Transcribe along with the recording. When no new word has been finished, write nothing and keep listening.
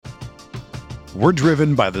We're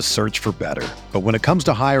driven by the search for better. But when it comes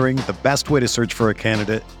to hiring, the best way to search for a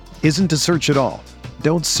candidate isn't to search at all.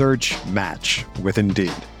 Don't search, match with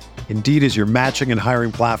Indeed. Indeed is your matching and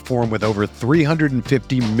hiring platform with over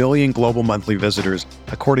 350 million global monthly visitors,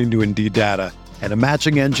 according to Indeed data, and a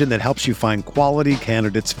matching engine that helps you find quality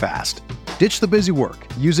candidates fast. Ditch the busy work.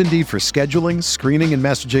 Use Indeed for scheduling, screening, and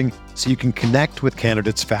messaging so you can connect with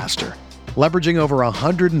candidates faster. Leveraging over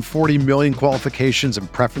 140 million qualifications and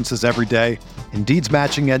preferences every day, Indeed's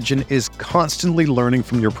matching engine is constantly learning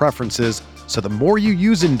from your preferences, so the more you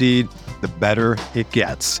use Indeed, the better it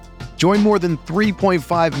gets. Join more than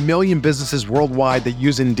 3.5 million businesses worldwide that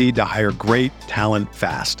use Indeed to hire great talent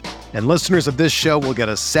fast. And listeners of this show will get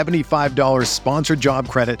a $75 sponsored job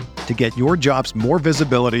credit to get your jobs more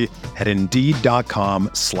visibility at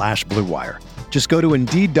Indeed.com/Blue Wire. Just go to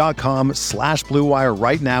Indeed.com/Blue Wire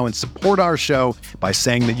right now and support our show by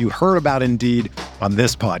saying that you heard about Indeed on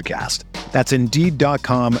this podcast. That's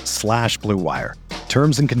Indeed.com/Blue Wire.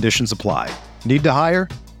 Terms and conditions apply. Need to hire?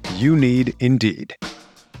 You need Indeed.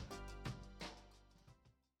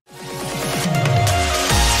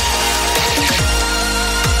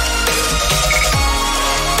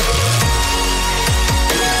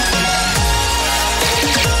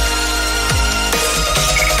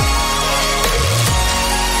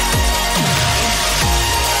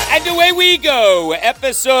 And away we go,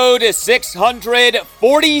 episode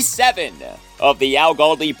 647 of the Al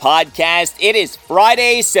Galdi podcast. It is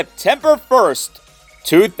Friday, September 1st,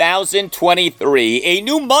 2023. A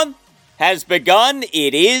new month has begun.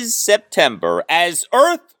 It is September. As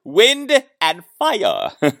Earth, Wind, and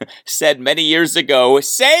Fire said many years ago,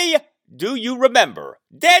 say, do you remember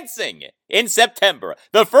dancing in September?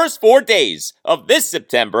 The first 4 days of this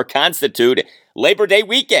September constitute Labor Day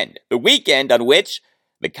weekend, the weekend on which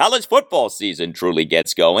the college football season truly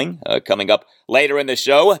gets going. Coming up later in the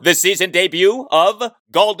show, the season debut of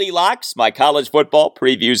Goldilocks, my college football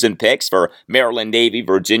previews and picks for Maryland Navy,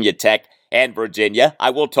 Virginia Tech, and Virginia.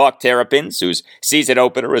 I will talk Terrapins, whose season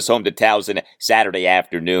opener is home to Towson Saturday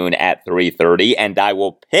afternoon at 3:30, and I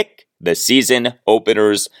will pick the season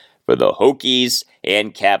openers for the Hokies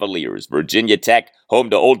and Cavaliers. Virginia Tech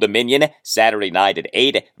home to Old Dominion Saturday night at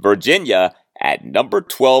 8. Virginia at number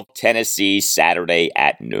 12 Tennessee Saturday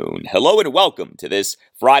at noon. Hello and welcome to this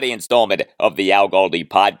Friday installment of the Al Galdi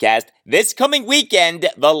podcast. This coming weekend,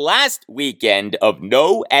 the last weekend of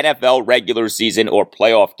no NFL regular season or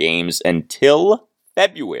playoff games until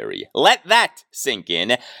February. Let that sink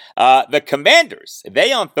in. The Commanders,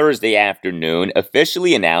 they on Thursday afternoon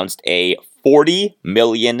officially announced a $40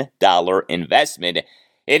 million investment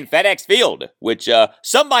in FedEx Field, which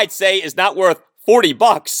some might say is not worth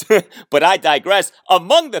 $40, but I digress.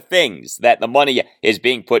 Among the things that the money is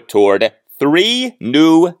being put toward, 3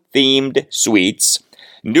 new themed suites,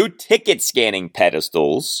 new ticket scanning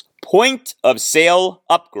pedestals, point of sale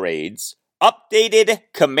upgrades, updated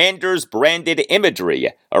Commanders branded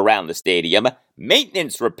imagery around the stadium,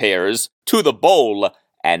 maintenance repairs to the bowl,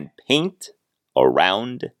 and paint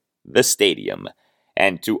around the stadium.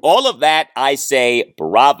 And to all of that, I say,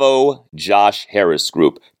 bravo, Josh Harris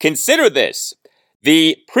Group. Consider this.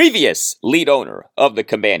 The previous lead owner of the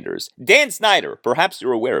Commanders, Dan Snyder, perhaps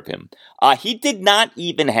you're aware of him, he did not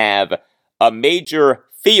even have a major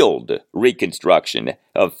field reconstruction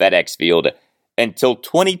of FedEx Field until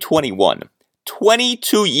 2021,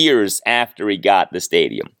 22 years after he got the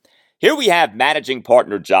stadium. Here we have managing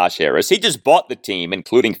partner Josh Harris. He just bought the team,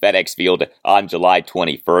 including FedEx Field, on July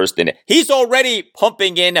 21st, and he's already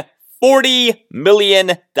pumping in $40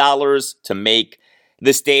 million to make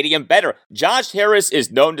the stadium better. Josh Harris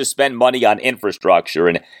is known to spend money on infrastructure,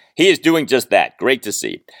 and he is doing just that. Great to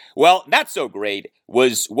see. Well, not so great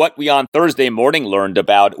was what we on Thursday morning learned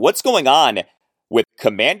about what's going on with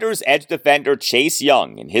Commanders edge defender Chase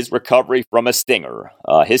Young and his recovery from a stinger.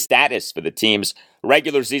 His status for the team's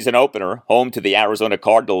regular season opener, home to the Arizona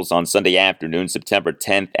Cardinals on Sunday afternoon, September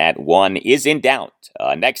 10th at 1, is in doubt.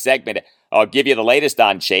 Next segment, I'll give you the latest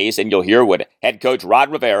on Chase, and you'll hear what head coach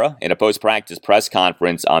Ron Rivera in a post-practice press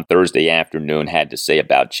conference on Thursday afternoon had to say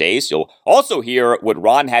about Chase. You'll also hear what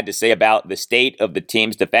Ron had to say about the state of the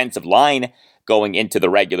team's defensive line going into the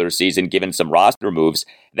regular season, given some roster moves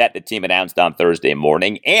that the team announced on Thursday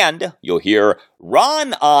morning. And you'll hear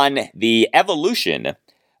Ron on the evolution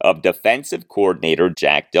of defensive coordinator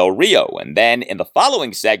Jack Del Rio. And then in the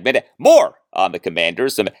following segment, more on the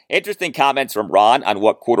Commanders. Some interesting comments from Ron on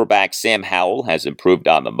what quarterback Sam Howell has improved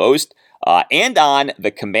on the most, and on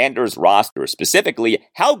the Commanders roster. Specifically,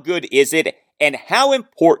 how good is it, and how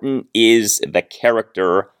important is the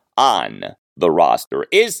character on the roster?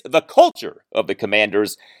 Is the culture of the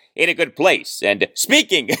Commanders in a good place. And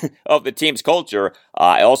speaking of the team's culture,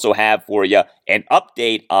 I also have for you an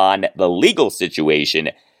update on the legal situation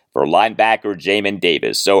for linebacker Jamin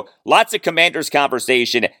Davis. So lots of Commanders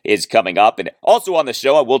conversation is coming up. And also on the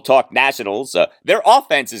show, I will talk Nationals. Their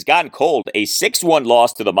offense has gotten cold. A 6-1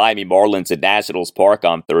 loss to the Miami Marlins at Nationals Park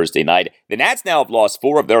on Thursday night. The Nats now have lost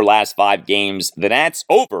 4 of their last 5 games. The Nats,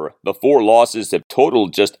 over the 4 losses, have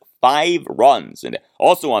totaled just 5 runs. And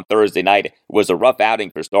also on Thursday night was a rough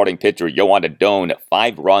outing for starting pitcher Yohan Adon.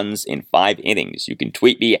 5 runs in 5 innings. You can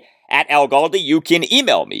tweet me at Al Galdi. You can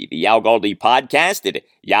email me, the Al Galdi podcast at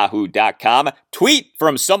yahoo.com. Tweet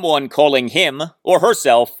from someone calling him or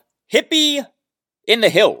herself hippie in the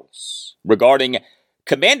hills regarding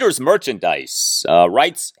Commanders merchandise.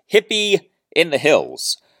 Writes hippie in the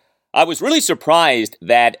hills. I was really surprised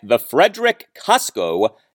that the Frederick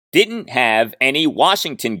Costco didn't have any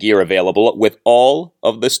Washington gear available with all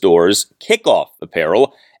of the store's kickoff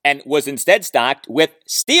apparel and was instead stocked with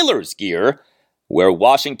Steelers gear where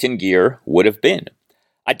Washington gear would have been.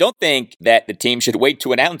 I don't think that the team should wait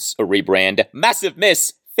to announce a rebrand. Massive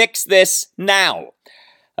miss. Fix this now.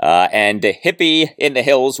 And hippie in the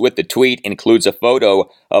hills with the tweet includes a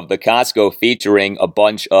photo of the Costco featuring a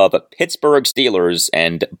bunch of Pittsburgh Steelers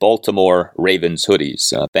and Baltimore Ravens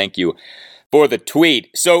hoodies. Thank you for the tweet.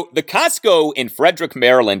 So the Costco in Frederick,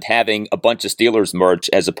 Maryland having a bunch of Steelers merch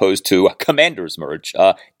as opposed to Commanders merch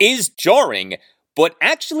is jarring, but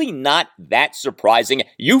actually not that surprising.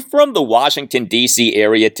 You from the Washington, D.C.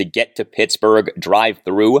 area to get to Pittsburgh, drive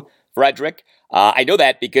through Frederick? I know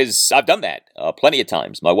that because I've done that plenty of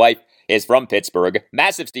times. My wife is from Pittsburgh,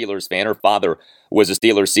 massive Steelers fan. Her father was a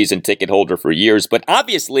Steelers season ticket holder for years. But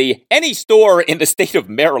obviously, any store in the state of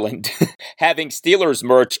Maryland having Steelers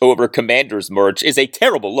merch over Commanders merch is a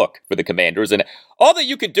terrible look for the Commanders. And all that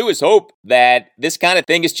you could do is hope that this kind of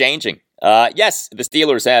thing is changing. Yes, the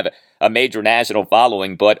Steelers have a major national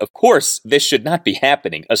following, but of course, this should not be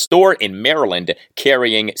happening. A store in Maryland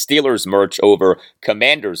carrying Steelers merch over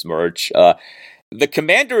Commanders merch. The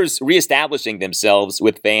Commanders reestablishing themselves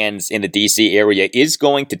with fans in the D.C. area is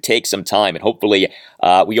going to take some time, and hopefully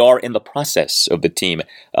we are in the process of the team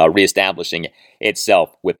reestablishing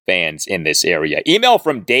itself with fans in this area. Email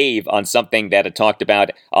from Dave on something that I talked about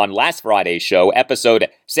on last Friday's show, episode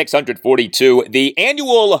 642, the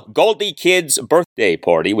annual Galdi Kids birthday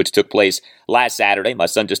party, which took place last Saturday. My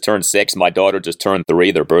son just turned 6. My daughter just turned 3.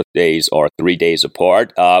 Their birthdays are 3 days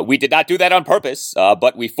apart. We did not do that on purpose,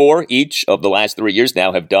 but we, for each of the last 3 years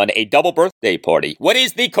now, have done a double birthday party. What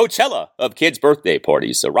is the Coachella of kids' birthday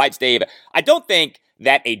parties? So, writes Dave, I don't think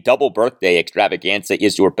that a double birthday extravaganza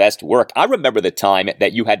is your best work. I remember the time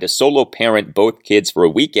that you had to solo parent both kids for a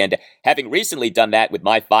weekend. Having recently done that with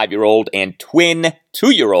my 5-year-old and twin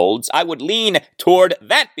 2-year-olds, I would lean toward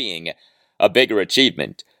that being a bigger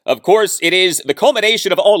achievement. Of course, it is the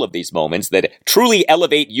culmination of all of these moments that truly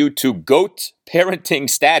elevate you to GOAT parenting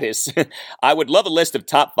status. I would love a list of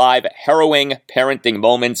top 5 harrowing parenting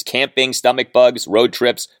moments, camping, stomach bugs, road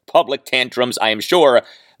trips, public tantrums. I am sure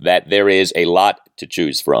that there is a lot to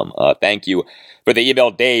choose from. Thank you for the email,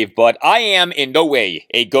 Dave, but I am in no way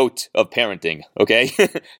a GOAT of parenting, okay?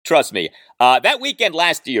 Trust me. That weekend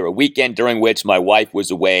last year, a weekend during which my wife was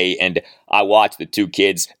away and I watched the 2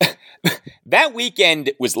 kids, that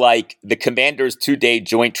weekend was like the Commanders' 2-day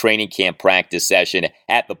joint training camp practice session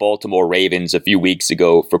at the Baltimore Ravens a few weeks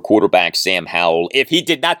ago for quarterback Sam Howell, if he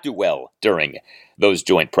did not do well during those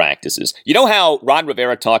joint practices. You know how Ron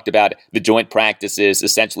Rivera talked about the joint practices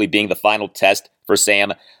essentially being the final test for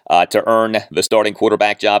Sam to earn the starting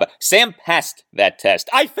quarterback job? Sam passed that test.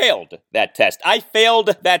 I failed that test. I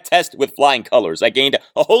failed that test with flying colors. I gained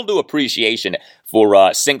a whole new appreciation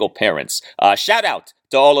for single parents. Shout out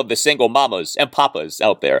to all of the single mamas and papas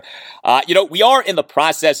out there. We are in the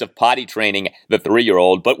process of potty training the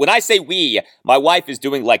 3-year-old, but when I say we, my wife is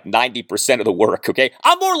doing like 90% of the work, okay?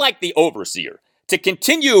 I'm more like the overseer. To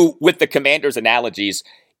continue with the Commanders analogies,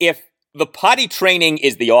 if the potty training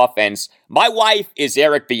is the offense, my wife is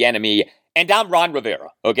Eric Bieniemy, and I'm Ron Rivera,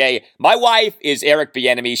 okay? My wife is Eric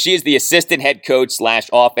Bieniemy. She is the assistant head coach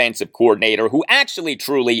 / offensive coordinator who actually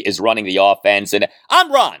truly is running the offense, and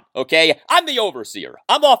I'm Ron, okay? I'm the overseer.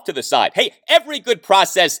 I'm off to the side. Hey, every good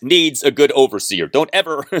process needs a good overseer. Don't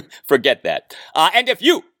ever forget that. And if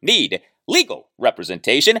you need legal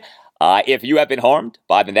representation, if you have been harmed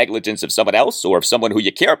by the negligence of someone else, or if someone who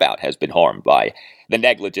you care about has been harmed by the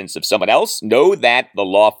negligence of someone else, know that the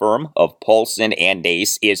law firm of Paulson and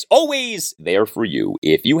Nace is always there for you.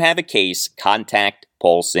 If you have a case, contact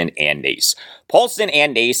Paulson and Nace. Paulson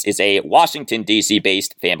and Nace is a Washington, D.C.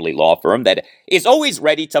 based family law firm that is always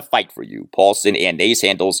ready to fight for you. Paulson and Nace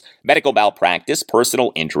handles medical malpractice,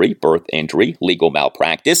 personal injury, birth injury, legal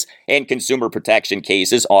malpractice, and consumer protection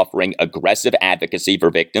cases, offering aggressive advocacy for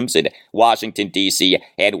victims in Washington, D.C.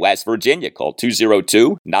 and West Virginia. Call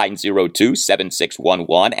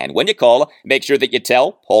 202-902-7611. And when you call, make sure that you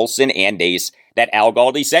tell Paulson and Nace that Al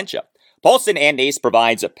Galdi sent you. Paulson and Nace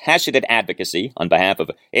provides passionate advocacy on behalf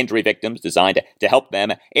of injury victims designed to help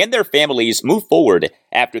them and their families move forward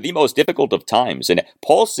after the most difficult of times. And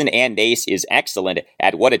Paulson and Nace is excellent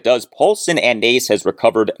at what it does. Paulson and Nace has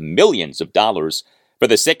recovered millions of dollars for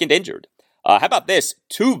the sick and injured. How about this?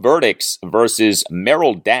 2 verdicts versus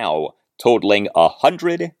Merrill Dow totaling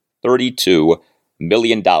 $132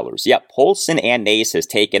 million. Yeah, Paulson and Nace has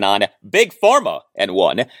taken on Big Pharma and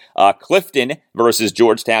won. Clifton versus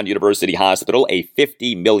Georgetown University Hospital, a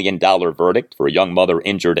 $50 million verdict for a young mother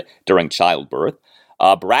injured during childbirth.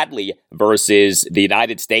 Bradley versus the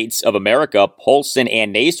United States of America, Paulson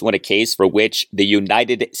and Nace won a case for which the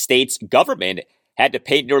United States government had to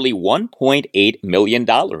pay nearly $1.8 million.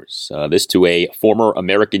 This to a former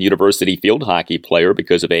American University field hockey player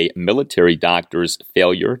because of a military doctor's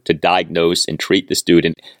failure to diagnose and treat the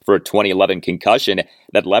student for a 2011 concussion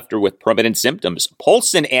that left her with permanent symptoms.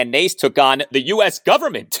 Paulson and Nace took on the U.S.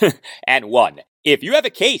 government and won. If you have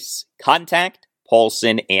a case, contact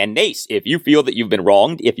Paulson and Nace. If you feel that you've been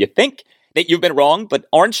wronged, if you think that you've been wronged but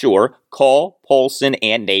aren't sure, call Paulson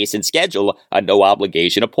and Nace and schedule a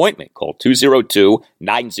no-obligation appointment. Call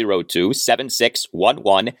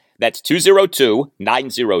 202-902-7611. That's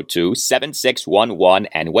 202-902-7611.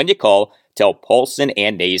 And when you call, tell Paulson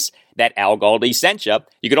and Nace that Al Galdi sent you.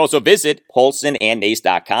 You can also visit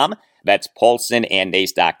paulsonandnace.com. That's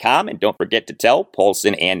paulsonandnace.com. And don't forget to tell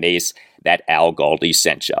Paulson and Nace that Al Galdi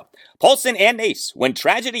sent you. Paulson and Nace, when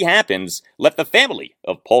tragedy happens, let the family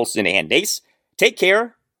of Paulson and Nace take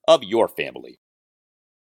care of your family.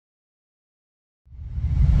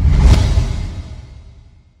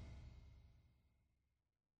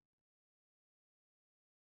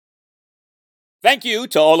 Thank you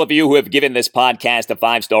to all of you who have given this podcast a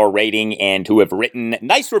 5-star rating and who have written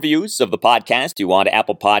nice reviews of the podcast. You on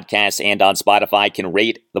Apple Podcasts and on Spotify can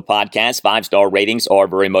rate the podcast. 5-star ratings are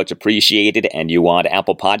very much appreciated, and you on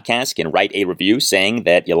Apple Podcasts can write a review saying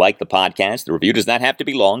that you like the podcast. The review does not have to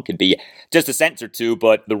be long, can be just a sentence or two,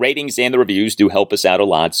 but the ratings and the reviews do help us out a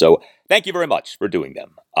lot, so thank you very much for doing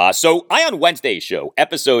them. So Eye on Wednesday show,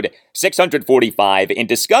 episode 645, in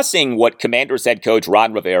discussing what Commanders head coach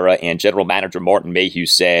Ron Rivera and general manager Martin Mayhew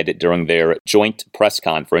said during their joint press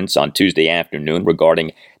conference on Tuesday afternoon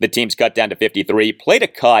regarding the team's cut down to 53, played a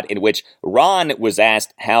cut in which Ron was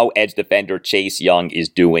asked how edge defender Chase Young is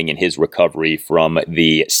doing in his recovery from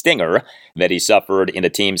the stinger that he suffered in the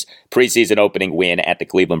team's preseason opening win at the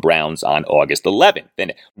Cleveland Browns on August 11th.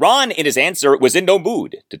 And Ron, in his answer, was in no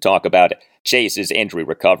mood to talk about Chase's injury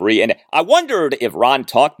recovery, and I wondered if Ron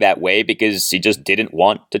talked that way because he just didn't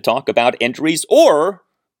want to talk about injuries, or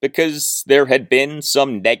because there had been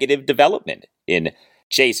some negative development in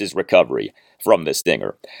Chase's recovery from the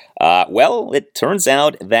stinger. Well, it turns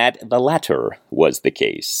out that the latter was the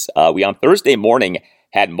case. We on Thursday morning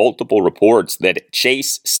had multiple reports that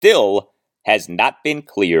Chase still has not been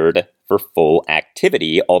cleared for full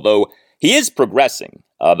activity, although he is progressing.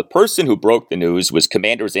 The person who broke the news was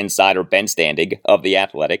Commanders insider Ben Standig of The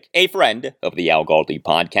Athletic, a friend of the Al Galdi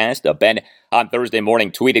podcast. Ben on Thursday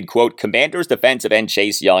morning tweeted, quote, Commanders defensive end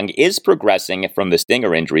Chase Young is progressing from the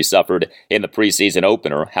stinger injury suffered in the preseason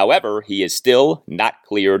opener. However, he is still not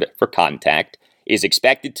cleared for contact, is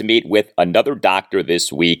expected to meet with another doctor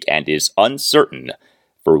this week, and is uncertain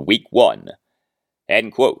for week 1,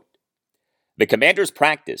 end quote. The Commanders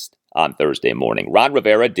practiced on Thursday morning. Ron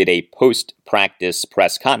Rivera did a post-practice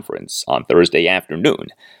press conference on Thursday afternoon.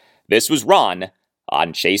 This was Ron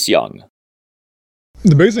on Chase Young.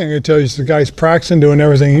 The big thing I tell you is the guy's practicing, doing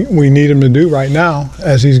everything we need him to do right now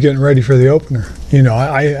as he's getting ready for the opener. You know,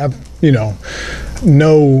 I have,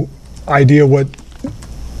 no idea what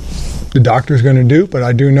the doctor's going to do, but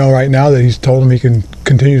I do know right now that he's told him he can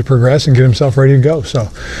continue to progress and get himself ready to go. So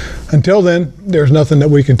until then, there's nothing that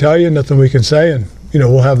we can tell you, nothing we can say, and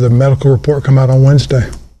we'll have the medical report come out on Wednesday.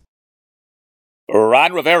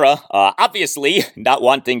 Ron Rivera, obviously not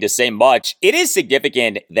wanting to say much. It is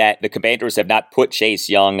significant that the Commanders have not put Chase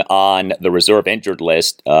Young on the reserve injured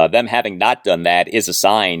list. Them having not done that is a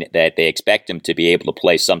sign that they expect him to be able to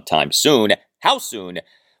play sometime soon. How soon?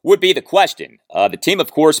 would be the question. The team,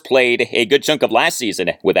 of course, played a good chunk of last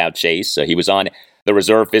season without Chase. He was on the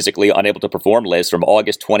reserve physically unable to perform list from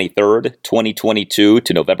August 23rd, 2022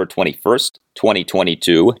 to November 21st,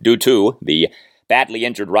 2022, due to the badly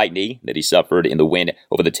injured right knee that he suffered in the win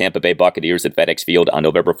over the Tampa Bay Buccaneers at FedEx Field on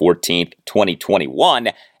November 14th, 2021.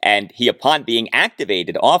 And he, upon being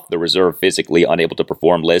activated off the reserve physically unable to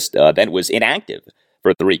perform list, then was inactive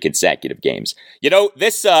for 3 consecutive games. You know,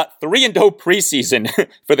 this 3-0 preseason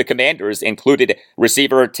for the Commanders included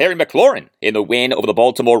receiver Terry McLaurin in the win over the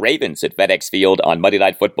Baltimore Ravens at FedEx Field on Monday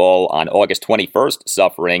Night Football on August 21st,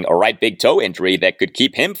 suffering a right big toe injury that could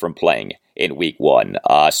keep him from playing in Week 1.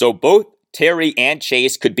 So both Terry and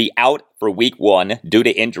Chase could be out for Week 1 due to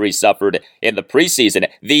injuries suffered in the preseason.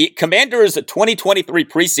 The Commanders' 2023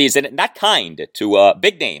 preseason, not kind to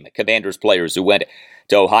big-name Commanders players who went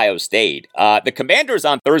to Ohio State. The Commanders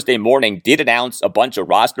on Thursday morning did announce a bunch of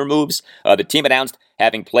roster moves. The team announced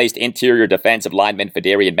having placed interior defensive lineman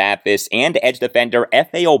Phidarian Mathis and edge defender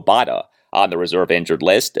Efe Obada on the reserve injured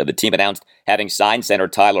list. The team announced having signed center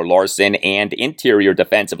Tyler Larsen and interior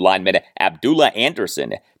defensive lineman Abdullah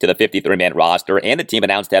Anderson to the 53-man roster, and the team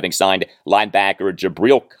announced having signed linebacker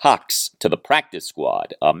Jabril Cox to the practice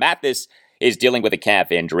squad. Mathis is dealing with a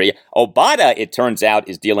calf injury. Obada, it turns out,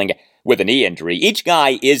 is dealing with a knee injury. Each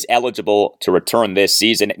guy is eligible to return this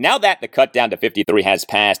season. Now that the cut down to 53 has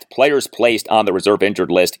passed, players placed on the reserve injured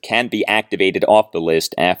list can be activated off the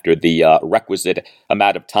list after the requisite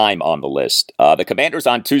amount of time on the list. The Commanders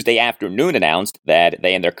on Tuesday afternoon announced that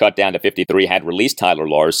they, in their cut down to 53, had released Tyler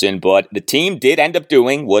Larsen, but the team did end up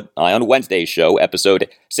doing what I, on Wednesday's show, episode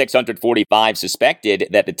 645, suspected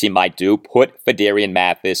that the team might do: put Phidarian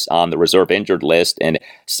Mathis on the reserve injured list and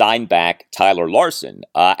sign back Tyler Larsen.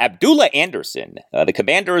 Abdullah Anderson, the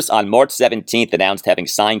Commanders on March 17th announced having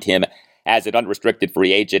signed him as an unrestricted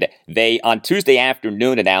free agent. They, on Tuesday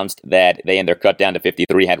afternoon, announced that they, in their cut down to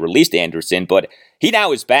 53, had released Anderson, but he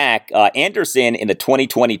now is back. Anderson, in the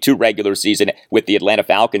 2022 regular season with the Atlanta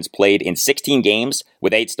Falcons, played in 16 games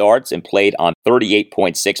with 8 starts and played on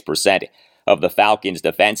 38.6% of the Falcons'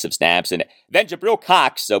 defensive snaps. And then Jabril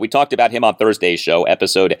Cox, we talked about him on Thursday's show,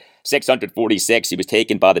 episode 646. He was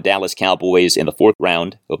taken by the Dallas Cowboys in the 4th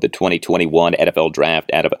round of the 2021 NFL Draft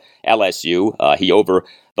out of LSU. He, over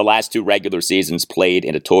the last 2 regular seasons, played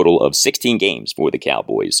in a total of 16 games for the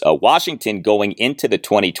Cowboys. Washington, going into the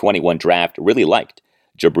 2021 draft, really liked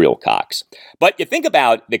Jabril Cox. But you think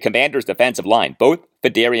about the Commanders' defensive line. Both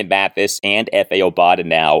Phidarian Mathis and Efe Obada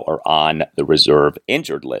now are on the reserve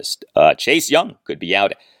injured list. Chase Young could be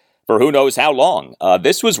out for who knows how long.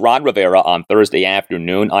 This was Ron Rivera on Thursday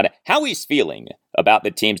afternoon on how he's feeling about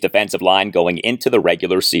the team's defensive line going into the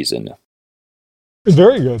regular season. It's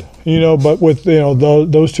very good, but with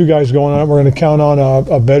those 2 guys going on, we're going to count on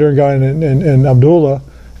a veteran guy in Abdullah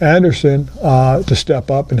Anderson to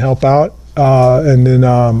step up and help out. And then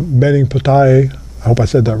Benning Pataye, I hope I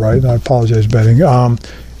said that right. I apologize, Benning,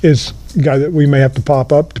 is a guy that we may have to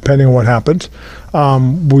pop up depending on what happens.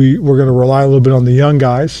 We're going to rely a little bit on the young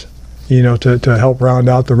guys, to help round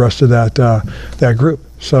out the rest of that group.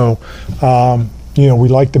 So, we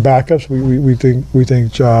like the backups. We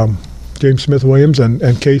think James Smith-Williams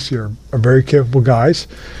and Casey are very capable guys.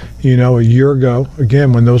 A year ago,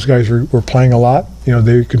 again, when those guys were playing a lot,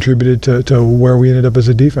 they contributed to where we ended up as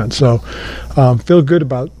a defense. So feel good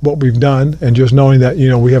about what we've done, and just knowing that,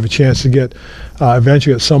 we have a chance to get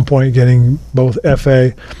eventually at some point getting both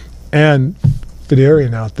FA and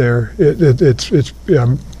Phidarian out there.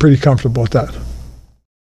 I'm pretty comfortable with that.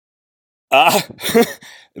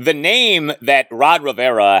 The name that Rod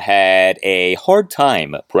Rivera had a hard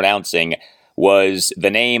time pronouncing was the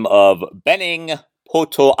name of Benning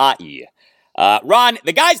Pataye. Ron,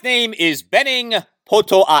 the guy's name is Benning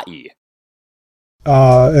Pataye.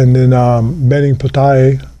 And then Benning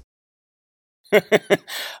Pataye.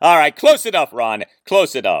 All right, close enough, Ron.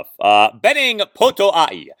 Close enough. Benning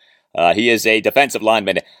Pataye. He is a defensive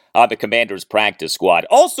lineman on the Commanders' practice squad.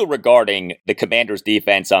 Also regarding the Commanders'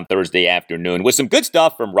 defense on Thursday afternoon was some good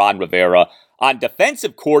stuff from Ron Rivera on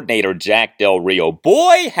defensive coordinator Jack Del Rio.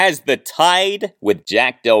 Boy, has the tide with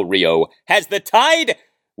Jack Del Rio, has the tide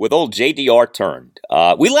with old JDR turned.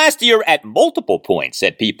 We last year at multiple points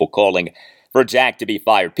had people calling for Jack to be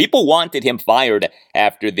fired. People wanted him fired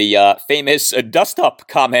after the famous dust-up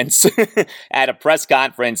comments at a press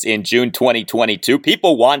conference in June 2022.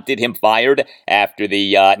 People wanted him fired after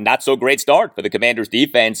the not-so-great start for the Commanders'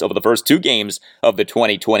 defense over the first 2 games of the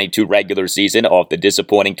 2022 regular season off the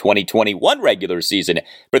disappointing 2021 regular season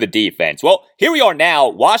for the defense. Well, here we are now.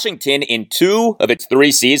 Washington, in 2 of its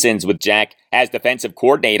 3 seasons with Jack as defensive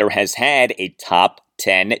coordinator, has had a top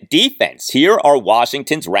 10 defense. Here are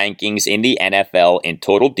Washington's rankings in the NFL in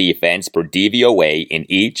total defense per DVOA in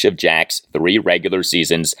each of Jack's 3 regular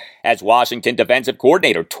seasons as Washington defensive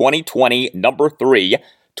coordinator. 2020, number 3.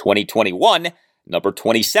 2021, number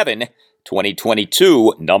 27.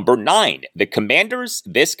 2022, number 9. The Commanders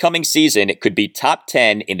this coming season could be top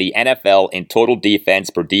 10 in the NFL in total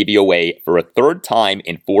defense per DVOA for a third time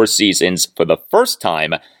in 4 seasons for the first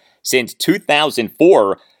time since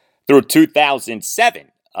 2004 through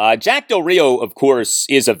 2007. Jack Del Rio, of course,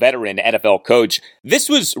 is a veteran NFL coach. This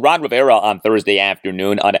was Ron Rivera on Thursday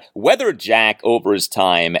afternoon on whether Jack, over his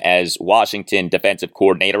time as Washington defensive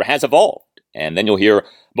coordinator, has evolved. And then you'll hear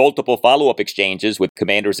multiple follow-up exchanges with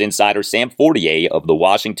Commanders insider Sam Fortier of the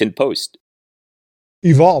Washington Post.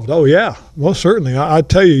 Evolved. Oh, yeah. Well, certainly. I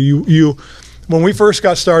tell you, when we first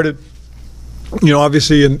got started,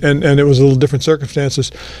 obviously, and it was a little different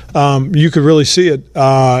circumstances, you could really see it.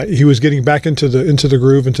 He was getting back into the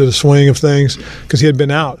groove, into the swing of things because he had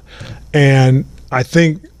been out. And I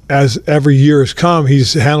think as every year has come,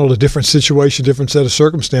 he's handled a different situation, different set of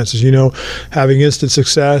circumstances, having instant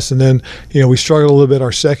success. And then, we struggled a little bit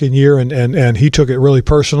our second year, and he took it really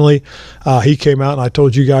personally. He came out, and I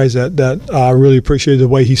told you guys that I really appreciated the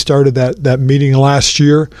way he started that meeting last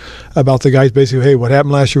year about the guys basically, hey, what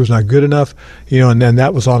happened last year was not good enough, and then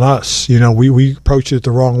that was on us. We approached it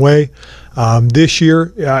the wrong way. This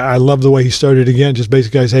year, I love the way he started again. Just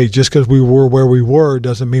basically, guys, hey, just because we were where we were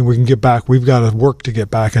doesn't mean we can get back. We've got to work to get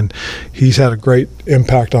back, and he's had a great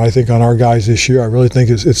impact, I think, on our guys this year. I really think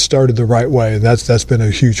it started the right way, and that's been a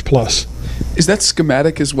huge plus. Is that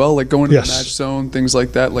schematic as well, like going to the match zone, things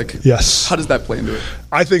like that? Yes. How does that play into it?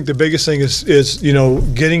 I think the biggest thing is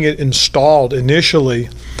getting it installed initially.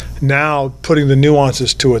 Now putting the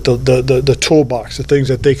nuances to it, the toolbox, the things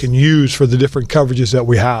that they can use for the different coverages that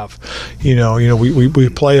we have. We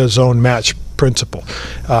play a zone match principle.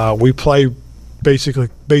 We play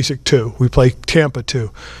basic 2. We play Tampa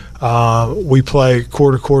 2. We play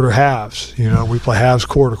quarter halves. We play halves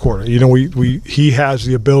quarter. He has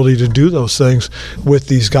the ability to do those things with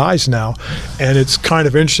these guys now, and it's kind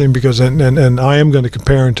of interesting because and I am going to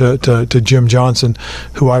compare him to Jim Johnson,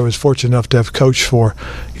 who I was fortunate enough to have coached for.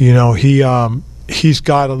 He's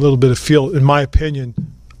got a little bit of feel, in my opinion,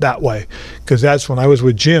 that way, because that's when I was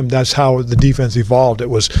with Jim, that's how the defense evolved. It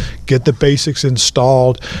was get the basics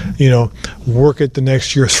installed, work it the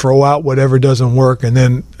next year, throw out whatever doesn't work, and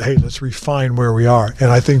then, hey, let's refine where we are. And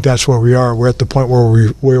I think that's where we are. We're at the point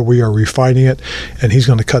where we are refining it, and he's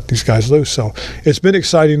going to cut these guys loose. So it's been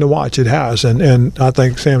exciting to watch. It has, and I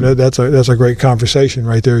think, Sam, that's a great conversation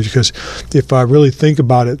right there, because if I really think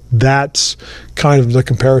about it, that's kind of the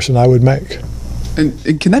comparison I would make.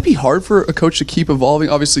 And can that be hard for a coach to keep evolving?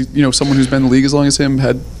 Obviously, someone who's been in the league as long as him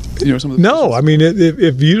had, some of the No, I mean,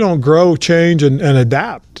 if you don't grow, change, and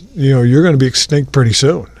adapt, you're going to be extinct pretty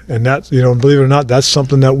soon. And that, believe it or not, that's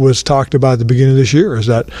something that was talked about at the beginning of this year, is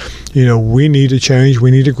that, we need to change,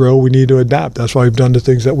 we need to grow, we need to adapt. That's why we've done the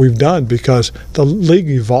things that we've done, because the league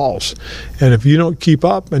evolves. And if you don't keep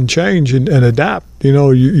up and change and adapt,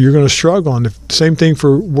 you're going to struggle. And the same thing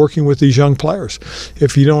for working with these young players.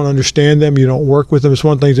 If you don't understand them, you don't work with them. It's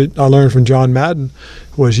one thing that I learned from John Madden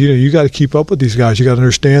was, you got to keep up with these guys. You got to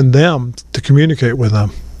understand them to communicate with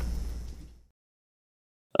them.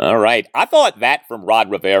 All right. I thought that from Ron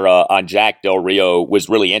Rivera on Jack Del Rio was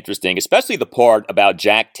really interesting, especially the part about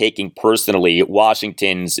Jack taking personally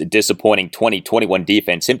Washington's disappointing 2021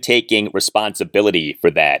 defense, him taking responsibility for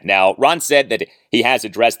that. Now, Ron said that he has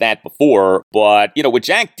addressed that before, but, what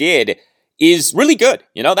Jack did is really good.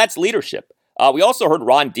 That's leadership. We also heard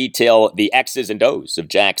Ron detail the X's and O's of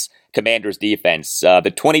Jack's Commanders defense.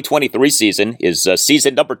 The 2023 season is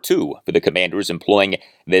season number 2 for the Commanders, employing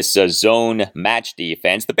this zone match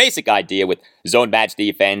defense. The basic idea with zone match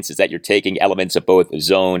defense is that you're taking elements of both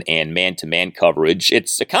zone and man-to-man coverage.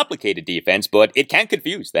 It's a complicated defense, but it can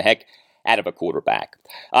confuse the heck out of a quarterback.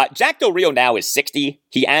 Jack Del Rio now is 60.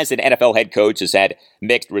 He, as an NFL head coach, has had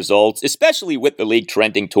mixed results, especially with the league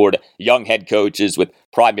trending toward young head coaches with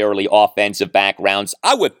primarily offensive backgrounds.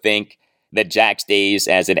 I would think that Jack's days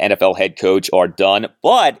as an NFL head coach are done,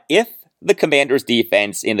 but if the Commanders'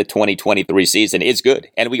 defense in the 2023 season is good,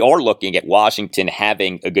 and we are looking at Washington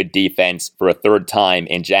having a good defense for a third time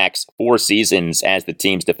in Jack's 4 seasons as the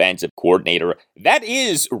team's defensive coordinator, that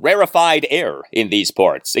is rarefied air in these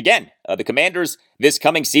parts. Again, the Commanders this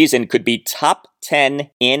coming season could be top 10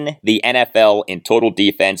 in the NFL in total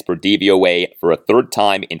defense per DVOA for a third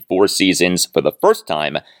time in 4 seasons for the first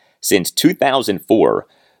time since 2004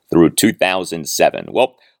 through 2007.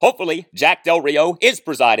 Well, Hopefully, Jack Del Rio is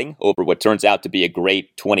presiding over what turns out to be a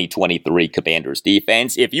great 2023 Commanders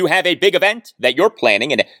defense. If you have a big event that you're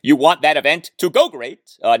planning and you want that event to go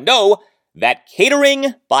great, know that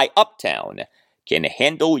Catering by Uptown can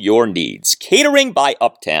handle your needs. Catering by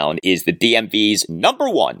Uptown is the DMV's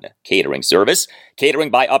 #1 catering service. Catering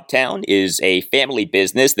by Uptown is a family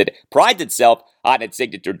business that prides itself on its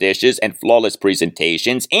signature dishes and flawless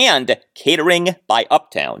presentations, and Catering by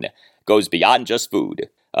Uptown goes beyond just food.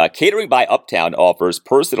 Catering by Uptown offers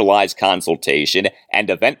personalized consultation and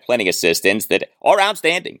event planning assistance that are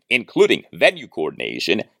outstanding, including venue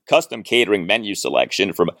coordination, custom catering menu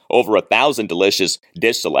selection from over 1,000 delicious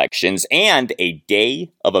dish selections, and a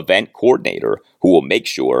day of event coordinator who will make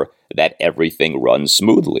sure that everything runs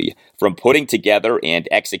smoothly. From putting together and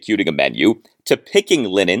executing a menu, to picking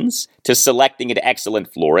linens, to selecting an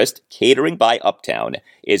excellent florist, Catering by Uptown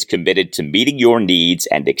is committed to meeting your needs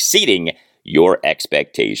and exceeding your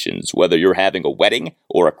expectations. Whether you're having a wedding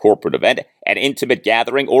or a corporate event, an intimate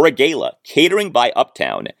gathering, or a gala, Catering by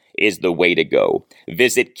Uptown is the way to go.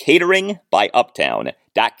 Visit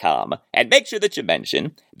cateringbyuptown.com and make sure that you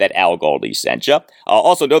mention that Al Galdi sent you.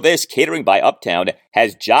 Also know this, Catering by Uptown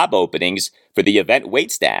has job openings for the event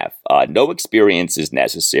waitstaff. No experience is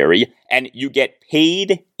necessary, and you get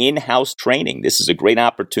paid in-house training. This is a great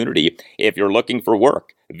opportunity if you're looking for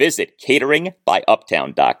work. Visit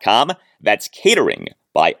cateringbyuptown.com. That's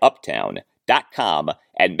cateringbyuptown.com,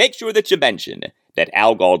 and make sure that you mention that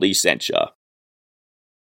Al Galdi sent you.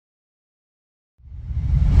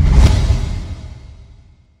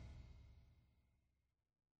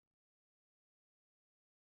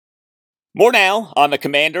 More now on the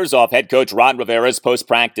Commanders off head coach Ron Rivera's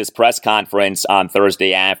post-practice press conference on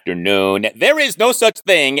Thursday afternoon. There is no such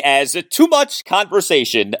thing as too much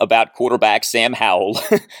conversation about quarterback Sam Howell.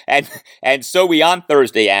 and so we on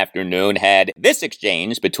Thursday afternoon had this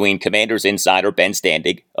exchange between Commanders insider Ben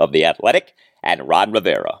Standig of The Athletic and Ron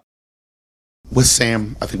Rivera. With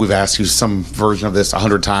Sam, I think we've asked you some version of this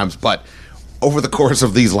 100 times, but over the course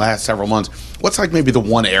of these last several months, what's like maybe the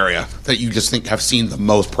one area that you just think have seen the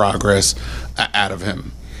most progress out of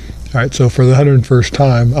him? All right, so for the 101st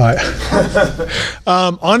time,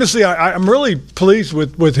 honestly, I'm really pleased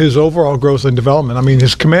with his overall growth and development. I mean,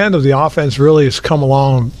 his command of the offense really has come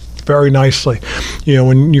along very nicely. You know,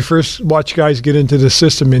 when you first watch guys get into the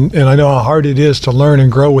system, and I know how hard it is to learn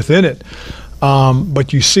and grow within it,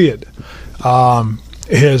 but you see it.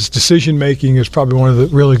 His decision-making is probably one of the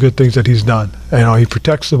really good things that he's done. You know, he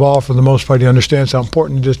protects the ball for the most part. He understands how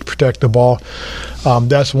important it is to protect the ball.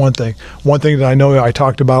 That's one thing. One thing that I know I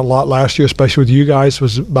talked about a lot last year, especially with you guys,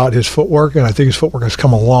 was about his footwork, and I think his footwork has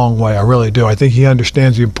come a long way. I really do. I think he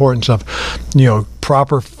understands the importance of, you know,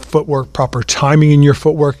 proper footwork, proper timing in your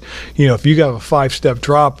footwork. You know, if you got a 5-step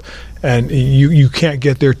drop, and you can't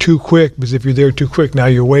get there too quick, because if you're there too quick, now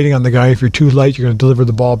you're waiting on the guy. If you're too late, you're going to deliver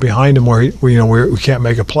the ball behind him where we can't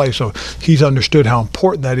make a play. So he's understood how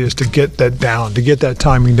important that is to get that down, to get that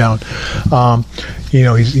timing down. You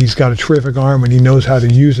know, he's got a terrific arm and he knows how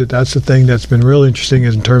to use it. That's the thing that's been really interesting,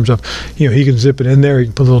 is in terms of, you know, he can zip it in there, he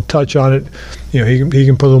can put a little touch on it, you know, he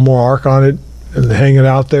can put a little more arc on it and hang it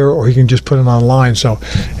out there, or he can just put it on line. So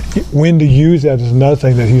when to use that is another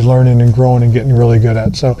thing that he's learning and growing and getting really good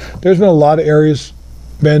at. So there's been a lot of areas,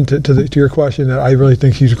 Ben, to your question, that I really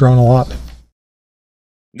think he's grown a lot.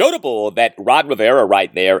 Notable that Ron Rivera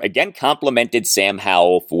right there again complimented Sam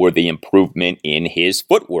Howell for the improvement in his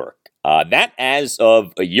footwork. That, as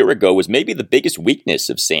of a year ago, was maybe the biggest weakness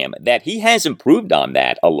of Sam. That he has improved on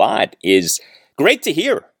that a lot is great to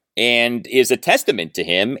hear, and is a testament to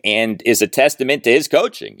him, and is a testament to his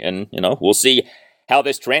coaching. And, you know, we'll see how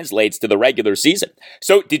this translates to the regular season.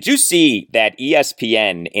 So did you see that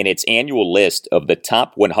ESPN, in its annual list of the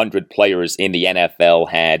top 100 players in the NFL,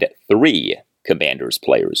 had 3 Commanders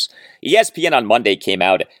players? ESPN on Monday came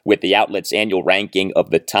out with the outlet's annual ranking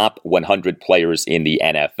of the top 100 players in the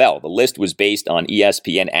NFL. The list was based on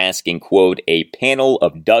ESPN asking, quote, a panel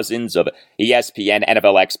of dozens of ESPN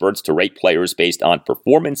NFL experts to rate players based on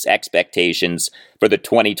performance expectations for the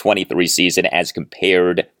 2023 season as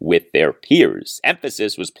compared with their peers.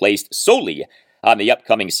 Emphasis was placed solely on the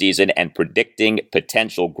upcoming season and predicting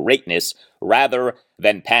potential greatness rather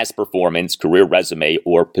than past performance, career resume,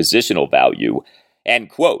 or positional value. End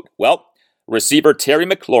quote. Well, receiver Terry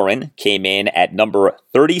McLaurin came in at number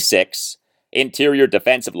 36. Interior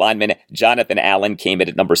defensive lineman Jonathan Allen came in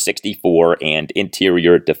at number 64, and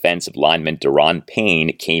interior defensive lineman Daron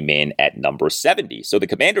Payne came in at number 70. So the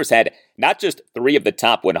Commanders had not just 3 of the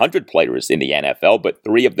top 100 players in the NFL, but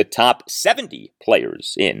 3 of the top 70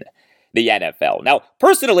 players in the NFL. Now,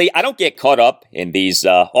 personally, I don't get caught up in these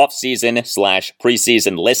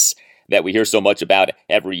off-season/preseason lists that we hear so much about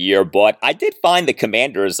every year, but I did find the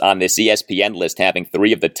Commanders on this ESPN list having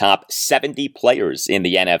 3 of the top 70 players in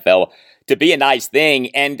the NFL to be a nice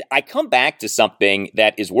thing, and I come back to something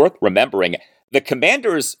that is worth remembering. The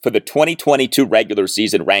Commanders for the 2022 regular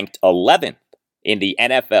season ranked 11th in the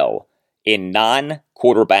NFL in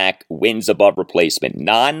non-quarterback wins above replacement,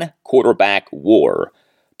 non-quarterback WAR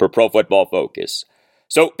per Pro Football Focus.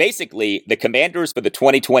 So basically, the Commanders for the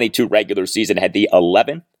 2022 regular season had the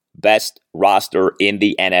 11th best roster in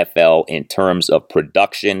the NFL in terms of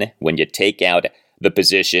production when you take out the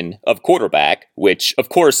position of quarterback, which, of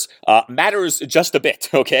course, matters just a bit,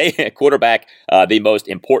 okay? Quarterback, the most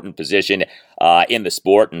important position in the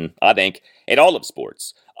sport, and I think in all of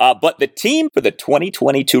sports. But the team for the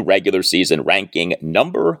 2022 regular season ranking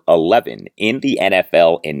number 11 in the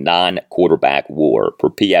NFL in non-quarterback WAR per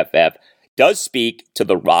PFF does speak to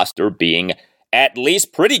the roster being at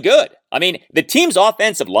least pretty good. I mean, the team's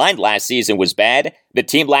offensive line last season was bad. The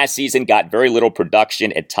team last season got very little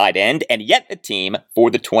production at tight end, and yet the team for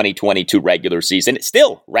the 2022 regular season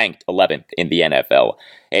still ranked 11th in the NFL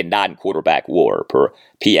in non-quarterback WAR per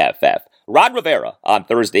PFF. Ron Rivera on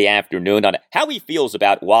Thursday afternoon on how he feels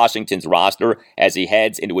about Washington's roster as he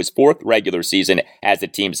heads into his 4th regular season as the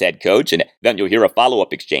team's head coach, and then you'll hear a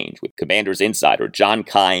follow-up exchange with Commanders insider John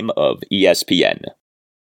Keim of ESPN.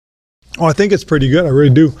 Oh, I think it's pretty good. I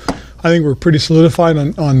really do. I think we're pretty solidified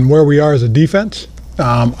on where we are as a defense.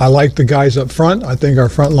 I like the guys up front. I think our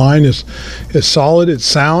front line is solid. It's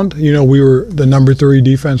sound. You know, we were the number 3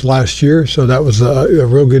 defense last year, so that was a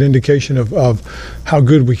real good indication of how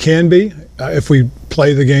good we can be if we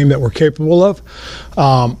play the game that we're capable of.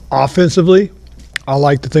 Offensively, I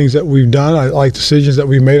like the things that we've done. I like decisions that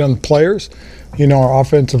we've made on the players. You know, our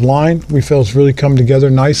offensive line, we feel it's really come together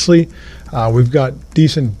nicely. We've got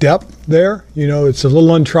decent depth there. You know, it's a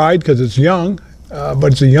little untried because it's young,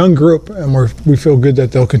 but it's a young group, and we feel good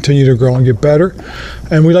that they'll continue to grow and get better.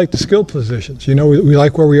 And we like the skill positions. You know, we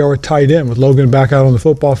like where we are at tight end with Logan back out on the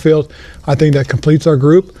football field. I think that completes our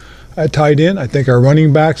group at tight end. I think our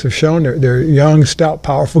running backs have shown they're young, stout,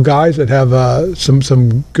 powerful guys that have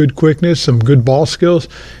some good quickness, some good ball skills,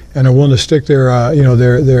 and are willing to stick their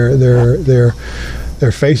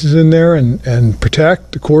faces in there and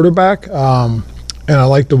protect the quarterback. And I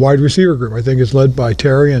like the wide receiver group. I think it's led by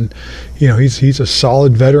Terry, and you know he's a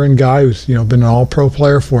solid veteran guy who's been an all-pro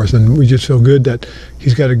player for us, and we just feel good that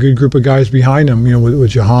he's got a good group of guys behind him. You know,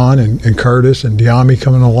 with Jahan and Curtis and Diami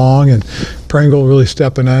coming along, and Pringle really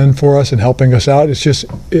stepping in for us and helping us out. It's just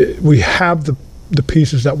we have the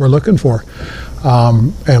pieces that we're looking for,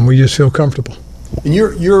 and we just feel comfortable. And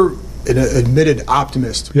you're an admitted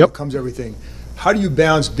optimist when Yep. it comes to everything. How do you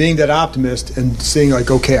balance being that optimist and saying, like,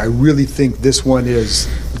 okay, I really think this one is?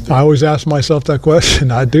 I always ask myself that question.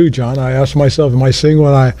 I do, John. I ask myself, am I seeing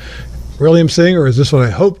what I really am seeing, or is this what I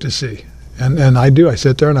hope to see? And I do. I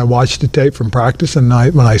sit there and I watch the tape from practice, and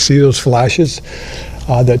when I see those flashes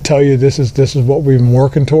that tell you this is what we've been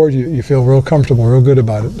working toward, you feel real comfortable, real good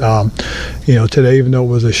about it. Today, even though it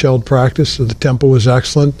was a shelled practice, so the tempo was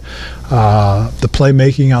excellent. The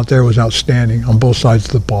playmaking out there was outstanding on both sides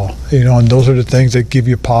of the ball. And those are the things that give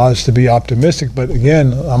you pause to be optimistic. But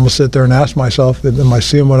again, I'm gonna sit there and ask myself, am I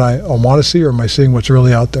seeing what I want to see, or am I seeing what's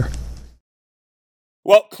really out there?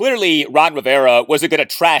 Well, clearly, Ron Rivera wasn't going to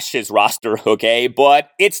trash his roster, okay? But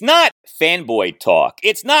it's not fanboy talk.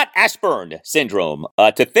 It's not Ashburn syndrome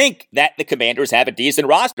to think that the Commanders have a decent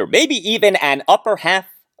roster, maybe even an upper half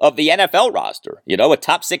of the NFL roster, a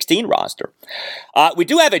top 16 roster. We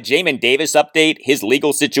do have a Jamin Davis update. His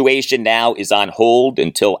legal situation now is on hold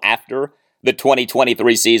until after the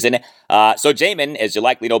 2023 season. So Jamin, as you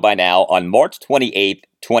likely know by now, on March 28th,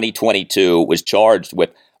 2022, was charged with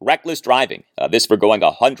reckless driving. This for going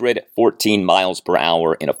 114 miles per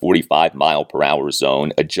hour in a 45 mile per hour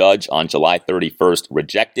zone. A judge on July 31st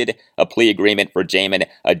rejected a plea agreement for Jamin.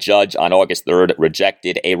 A judge on August 3rd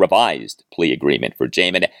rejected a revised plea agreement for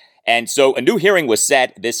Jamin. And so a new hearing was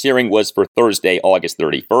set. This hearing was for Thursday, August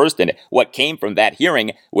 31st. And what came from that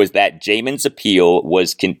hearing was that Jamin's appeal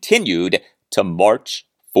was continued to March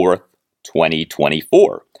 4th,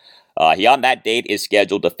 2024. He on that date is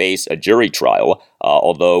scheduled to face a jury trial,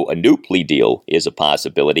 although a new plea deal is a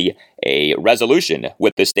possibility. A resolution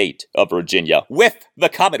with the state of Virginia, with the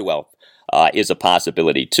Commonwealth, is a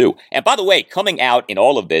possibility too. And by the way, coming out in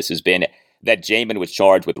all of this has been that Jamin was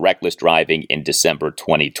charged with reckless driving in December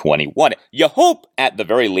 2021. You hope, at the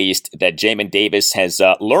very least, that Jamin Davis has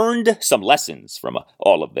learned some lessons from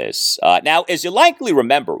all of this. Now, as you likely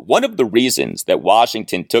remember, one of the reasons that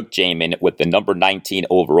Washington took Jamin with the number 19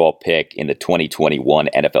 overall pick in the 2021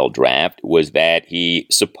 NFL Draft was that he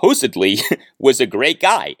supposedly was a great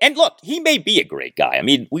guy. And look, he may be a great guy. I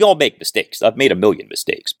mean, we all make mistakes. I've made a million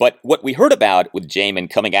mistakes. But what we heard about with Jamin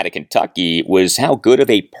coming out of Kentucky was how good of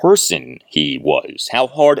a person he was, how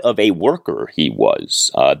hard of a worker he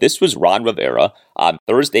was. This was Ron Rivera on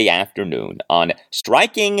Thursday afternoon on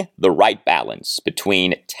striking the right balance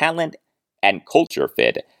between talent and culture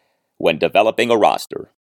fit when developing a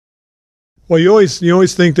roster. Well, you always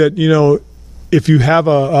think that, if you have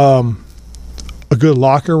a good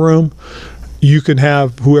locker room, you can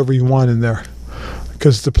have whoever you want in there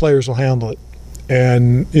because the players will handle it.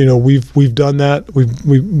 And we've done that.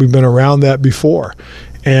 We've been around that before,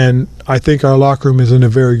 and I think our locker room is in a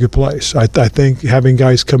very good place. I think having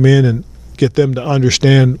guys come in and get them to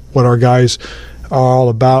understand what our guys are all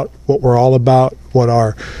about, what we're all about, what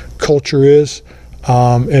our culture is,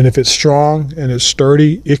 and if it's strong and it's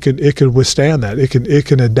sturdy, it can withstand that. It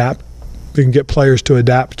can adapt. We can get players to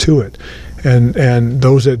adapt to it, and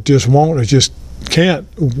those that just won't or just can't,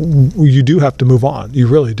 you do have to move on. You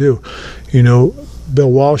really do.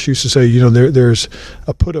 Bill Walsh used to say, there's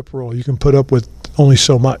a put-up rule. You can put up with only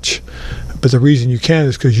so much, but the reason you can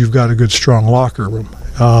is because you've got a good, strong locker room.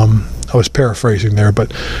 I was paraphrasing there,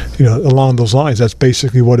 but along those lines, that's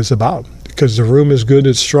basically what it's about. Because the room is good,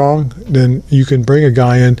 it's strong, then you can bring a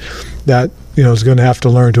guy in that is going to have to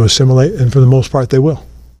learn to assimilate, and for the most part, they will.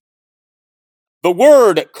 The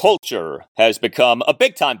word culture has become a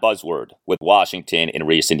big-time buzzword with Washington in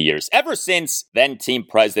recent years, ever since then-team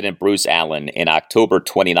president Bruce Allen in October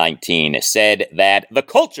 2019 said that the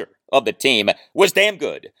culture of the team was damn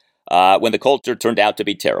good, when the culture turned out to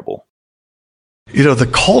be terrible. The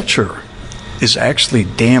culture is actually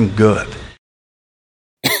damn good.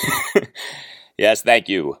 Yes, thank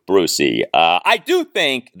you, Brucey. I do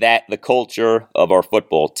think that the culture of our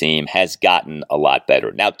football team has gotten a lot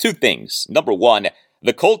better. Now, two things. Number one,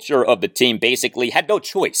 the culture of the team basically had no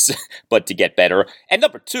choice but to get better. And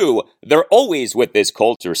number two, there always with this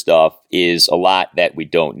culture stuff is a lot that we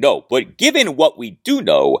don't know. But given what we do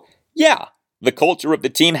know, yeah, the culture of the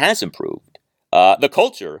team has improved. The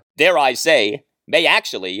culture, dare I say, may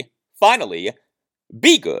actually, finally,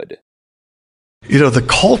 be good. The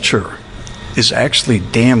culture is actually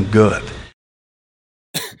damn good.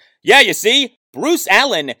 Yeah, you see, Bruce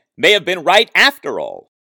Allen may have been right after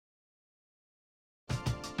all.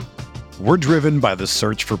 We're driven by the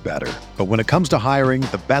search for better. But when it comes to hiring,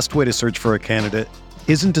 the best way to search for a candidate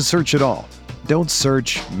isn't to search at all. Don't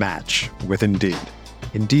search, match with Indeed.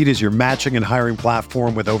 Indeed is your matching and hiring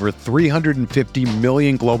platform with over 350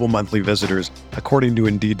 million global monthly visitors, according to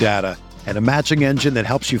Indeed data, and a matching engine that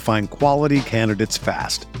helps you find quality candidates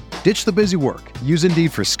fast. Ditch the busy work. Use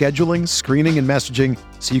Indeed for scheduling, screening, and messaging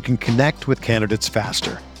so you can connect with candidates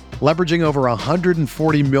faster. Leveraging over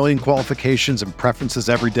 140 million qualifications and preferences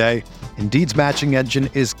every day, Indeed's matching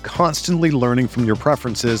engine is constantly learning from your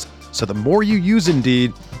preferences, so the more you use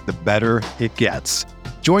Indeed, the better it gets.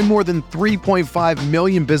 Join more than 3.5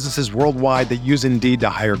 million businesses worldwide that use Indeed to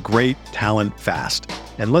hire great talent fast.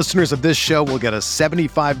 And listeners of this show will get a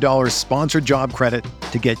 $75 sponsored job credit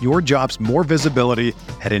to get your jobs more visibility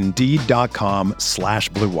at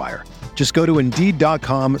Indeed.com/Blue Wire. Just go to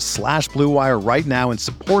Indeed.com/Blue Wire right now and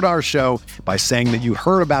support our show by saying that you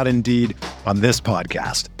heard about Indeed on this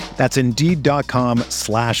podcast. That's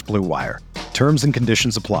Indeed.com/Blue Wire. Terms and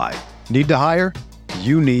conditions apply. Need to hire?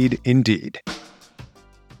 You need Indeed.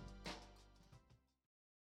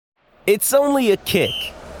 It's only a kick,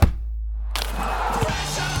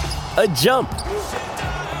 a jump,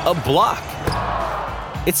 a block.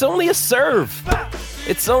 It's only a serve.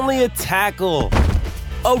 It's only a tackle,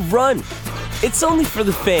 a run. It's only for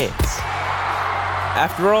the fans.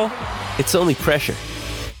 After all, it's only pressure.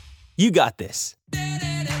 You got this.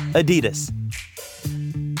 Adidas.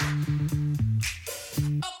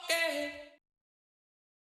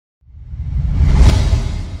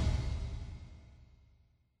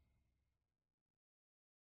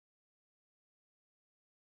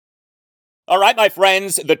 All right, my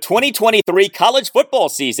friends, the 2023 college football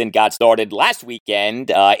season got started last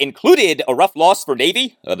weekend, included a rough loss for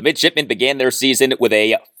Navy. The Midshipmen began their season with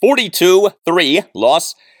a 42-3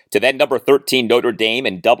 loss to then number 13 Notre Dame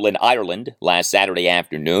in Dublin, Ireland last Saturday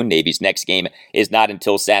afternoon. Navy's next game is not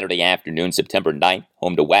until Saturday afternoon, September 9th,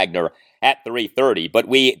 home to Wagner at 3:30. But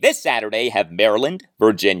we, this Saturday, have Maryland,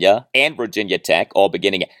 Virginia, and Virginia Tech all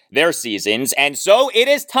beginning their seasons. And so it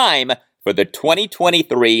is time for the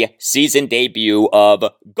 2023 season debut of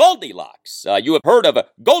Goldilocks. You have heard of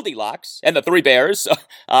Goldilocks and the Three Bears.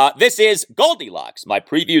 This is Goldilocks, my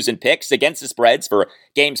previews and picks against the spreads for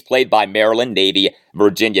games played by Maryland, Navy,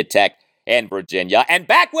 Virginia Tech, and Virginia. And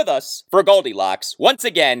back with us for Goldilocks, once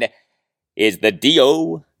again, is the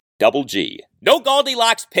D-O-double-G. No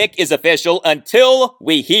Goldilocks pick is official until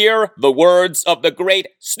we hear the words of the great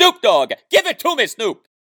Snoop Dogg. Give it to me, Snoop.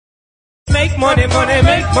 Make money, money,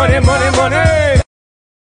 make money, money, money.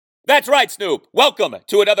 That's right, Snoop. Welcome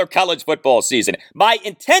to another college football season. My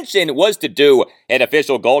intention was to do an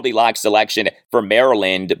official Goldilocks selection for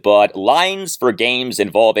Maryland, but lines for games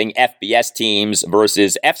involving FBS teams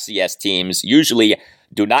versus FCS teams usually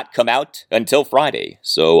do not come out until Friday.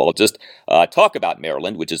 So I'll just talk about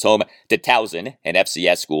Maryland, which is home to Towson, an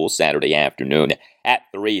FCS school, Saturday afternoon at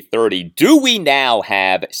 3:30. Do we now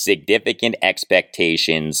have significant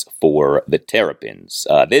expectations for the Terrapins?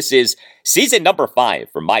 This is season number 5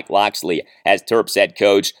 for Mike Locksley as Terps head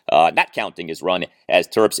coach, not counting his run as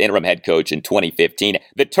Terps interim head coach in 2015.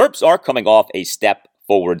 The Terps are coming off a step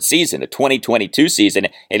forward season, a 2022 season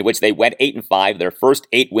in which they went 8-5, their first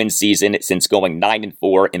 8-win season since going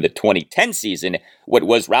 9-4 in the 2010 season, what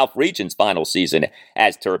was Ralph Regent's final season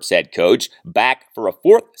as Terps head coach. Back for a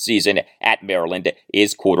 4th season at Maryland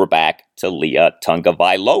is quarterback Taulia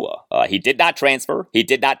Tagovailoa. He did not transfer. He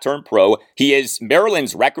did not turn pro. He is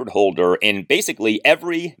Maryland's record holder in basically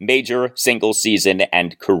every major single season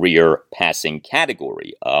and career passing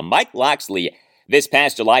category. Mike Locksley, this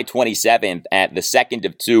past July 27th, at the second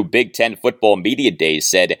of 2 Big Ten football media days,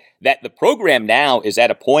 said that the program now is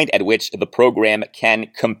at a point at which the program can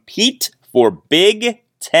compete for Big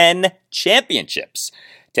Ten championships.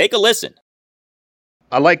 Take a listen.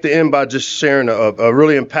 I like to end by just sharing a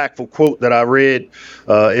really impactful quote that I read.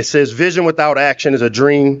 It says, "Vision without action is a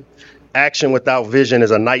dream. Action without vision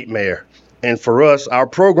is a nightmare." And for us, our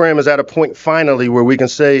program is at a point finally where we can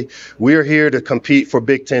say we're here to compete for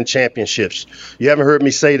Big Ten championships. You haven't heard me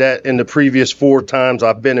say that in the previous 4 times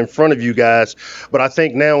I've been in front of you guys, but I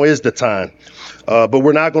think now is the time. But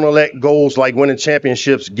we're not going to let goals like winning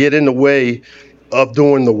championships get in the way of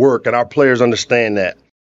doing the work, and our players understand that.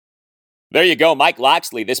 There you go, Mike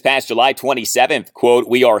Locksley, this past July 27th, quote,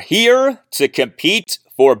 "We are here to compete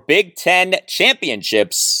for Big Ten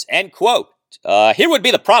championships," end quote. Here would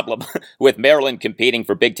be the problem with Maryland competing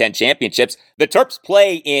for Big Ten championships. The Terps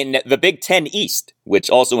play in the Big Ten East,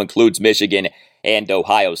 which also includes Michigan and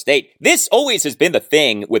Ohio State. This always has been the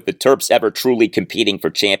thing with the Terps ever truly competing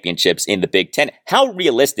for championships in the Big Ten. How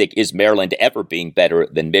realistic is Maryland ever being better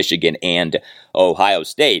than Michigan and Ohio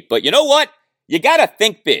State? But you know what? You gotta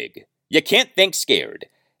think big. You can't think scared.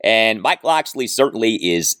 And Mike Locksley certainly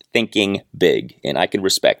is thinking big, and I can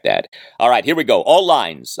respect that. All right, here we go. All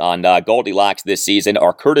lines on Goldilocks this season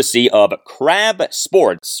are courtesy of Crab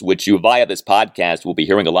Sports, which you via this podcast will be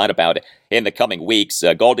hearing a lot about in the coming weeks.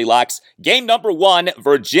 Goldilocks, game number 1,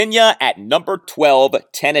 Virginia at number 12,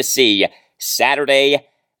 Tennessee, Saturday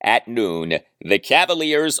at noon. The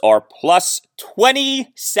Cavaliers are plus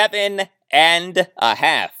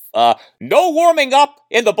 27.5. No warming up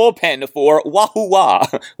in the bullpen for Wahoo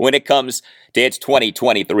when it comes to its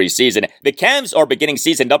 2023 season. The Cavs are beginning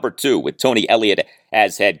season number 2 with Tony Elliott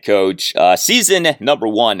as head coach. Season number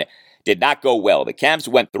 1 did not go well. The Cavs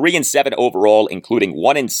went 3-7 overall, including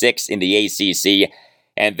 1-6 in the ACC.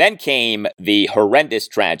 And then came the horrendous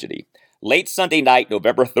tragedy. Late Sunday night,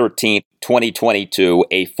 November 13th, 2022,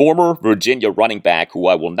 a former Virginia running back who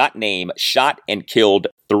I will not name shot and killed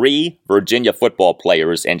 3 Virginia football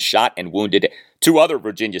players and shot and wounded 2 other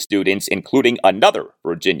Virginia students, including another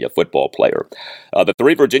Virginia football player. The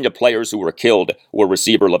 3 Virginia players who were killed were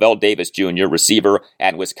receiver Lavelle Davis Jr., receiver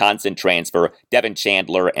and Wisconsin transfer Devin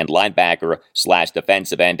Chandler, and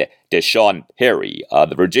linebacker/defensive end Deshaun Perry.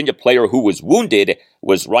 The Virginia player who was wounded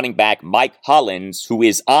was running back Mike Hollins, who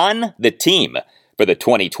is on the team for the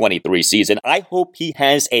 2023 season. I hope he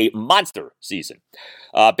has a monster season.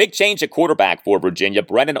 Big change at quarterback for Virginia.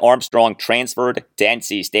 Brennan Armstrong transferred to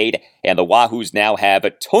NC State, and the Wahoos now have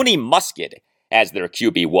Tony Muskett as their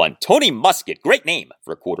QB1. Tony Muskett, great name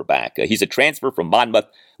for a quarterback. He's a transfer from Monmouth,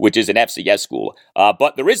 which is an FCS school.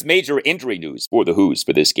 But there is major injury news for the Hoos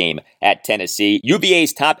for this game at Tennessee.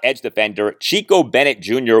 UVA's top edge defender, Chico Bennett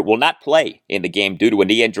Jr., will not play in the game due to a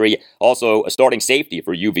knee injury. Also, a starting safety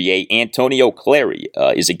for UVA, Antonio Clary,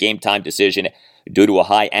 is a game-time decision due to a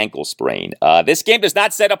high ankle sprain. This game does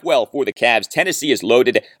not set up well for the Cavs. Tennessee is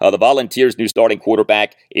loaded. The Volunteers' new starting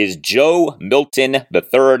quarterback is Joe Milton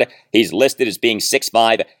III. He's listed as being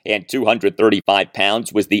 6'5" and 235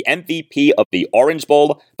 pounds, was the MVP of the Orange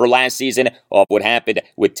Bowl for last season off what happened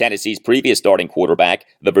with Tennessee's previous starting quarterback,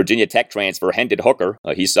 the Virginia Tech transfer Hendon Hooker.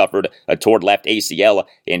 He suffered a torn left ACL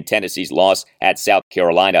in Tennessee's loss at South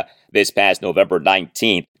Carolina this past November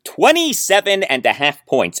 19th. 27.5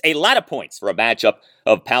 points. A lot of points for a matchup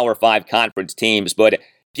of Power 5 conference teams, but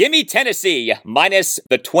give me Tennessee minus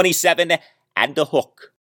the 27 and the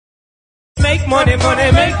hook. Make money,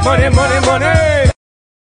 money, make money, money, money.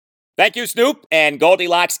 Thank you, Snoop. And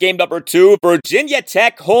Goldilocks game number 2, Virginia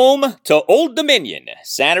Tech home to Old Dominion.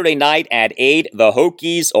 Saturday night at 8, the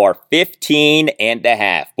Hokies are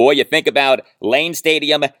 15.5. Boy, you think about Lane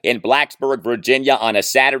Stadium in Blacksburg, Virginia on a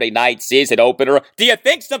Saturday night season opener. Do you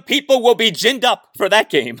think some people will be ginned up for that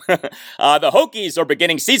game? The Hokies are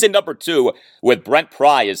beginning season number 2 with Brent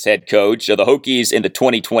Pry as head coach. The Hokies in the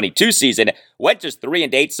 2022 season went just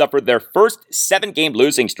 3-8, suffered their first 7-game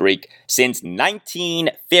losing streak since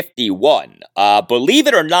 1951. Believe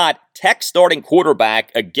it or not, Tech starting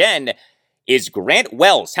quarterback, again, is Grant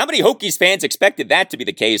Wells. How many Hokies fans expected that to be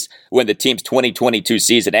the case when the team's 2022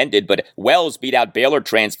 season ended? But Wells beat out Baylor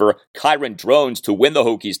transfer Kyron Drones to win the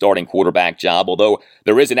Hokies starting quarterback job, although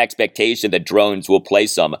there is an expectation that Drones will play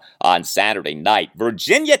some on Saturday night.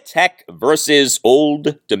 Virginia Tech versus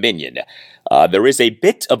Old Dominion. There is a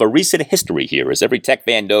bit of a recent history here, as every Tech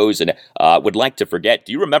fan knows and would like to forget.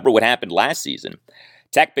 Do you remember what happened last season?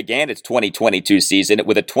 Tech began its 2022 season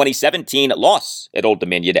with a 2017 loss at Old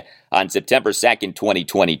Dominion on September 2nd,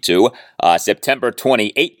 2022. September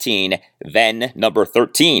 2018, then number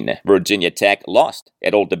 13, Virginia Tech lost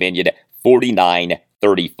at Old Dominion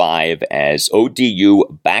 49-35 as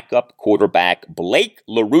ODU backup quarterback Blake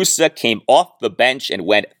LaRussa came off the bench and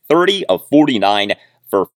went 30 of 49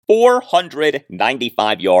 for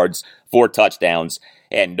 495 yards, 4 touchdowns,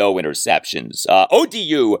 and no interceptions.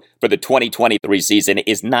 ODU for the 2023 season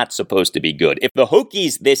is not supposed to be good. If the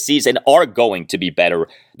Hokies this season are going to be better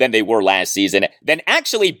than they were last season, then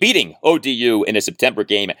actually beating ODU in a September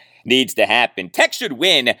game needs to happen. Tech should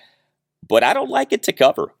win, but I don't like it to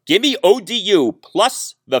cover. Give me ODU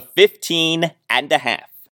plus the 15.5.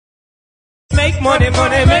 Make money,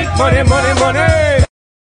 money, make money, money, money.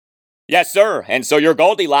 Yes, sir. And so your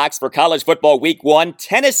Goldilocks for college football week 1,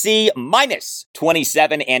 Tennessee minus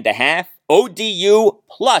 27.5, ODU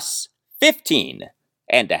plus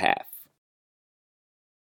 15.5.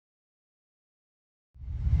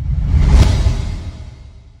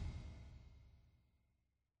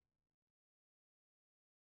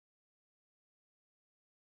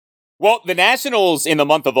 Well, the Nationals in the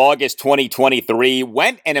month of August 2023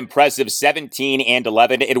 went an impressive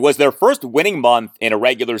 17-11. It was their first winning month in a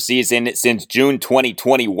regular season since June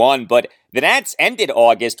 2021, but the Nats ended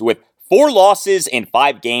August with 4 losses in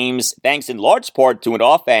 5 games, thanks in large part to an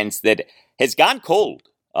offense that has gone cold.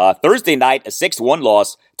 Thursday night, a 6-1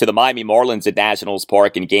 loss to the Miami Marlins at Nationals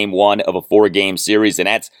Park in Game 1 of a 4-game series. The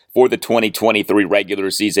Nats for the 2023 regular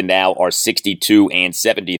season now are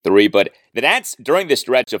 62-73. But the Nats, during the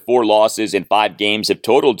stretch of 4 losses in 5 games, have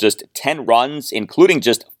totaled just 10 runs, including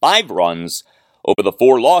just 5 runs over the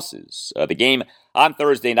 4 losses. The game on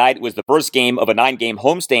Thursday night was the first game of a 9-game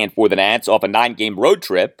homestand for the Nats off a 9-game road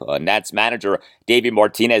trip. Nats manager Davey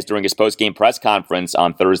Martinez, during his post-game press conference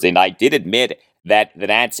on Thursday night, did admit that the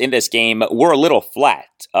Nats in this game were a little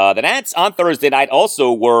flat. The Nats on Thursday night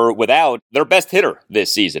also were without their best hitter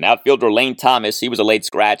this season, outfielder Lane Thomas. He was a late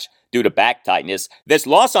scratch due to back tightness. This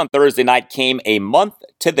loss on Thursday night came a month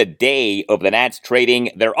to the day of the Nats trading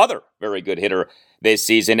their other very good hitter this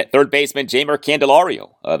season, third baseman Jeimer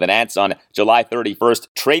Candelario. The Nats on July 31st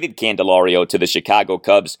traded Candelario to the Chicago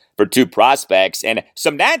Cubs for 2 prospects, and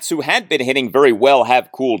some Nats who had been hitting very well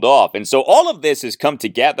have cooled off. And so all of this has come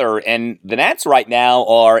together, and the Nats right now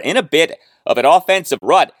are in a bit of an offensive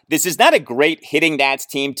rut. This is not a great hitting Nats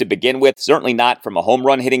team to begin with, certainly not from a home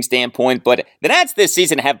run hitting standpoint, but the Nats this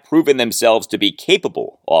season have proven themselves to be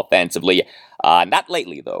capable offensively. Not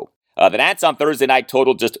lately, though. The Nats on Thursday night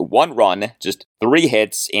totaled just 1 run, just 3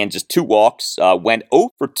 hits, and just 2 walks, went 0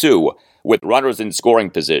 for 2 with runners in scoring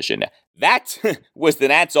position. That was the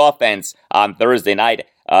Nats offense on Thursday night.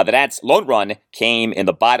 The Nats' lone run came in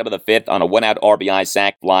the bottom of the 5th on a 1-out RBI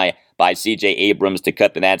sac fly by C.J. Abrams to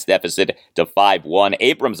cut the Nats' deficit to 5-1.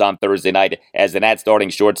 Abrams on Thursday night, as the Nats' starting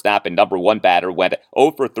shortstop and number 1 batter, went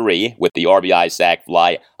 0 for 3 with the RBI sac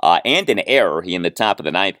fly and an error. He, in the top of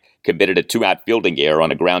the 9th, committed a 2-out fielding error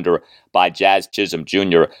on a grounder by Jazz Chisholm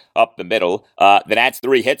Jr. up the middle. The Nats'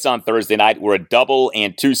 3 hits on Thursday night were a double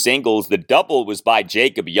and 2 singles. The double was by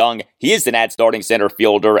Jacob Young. He is the Nats' starting center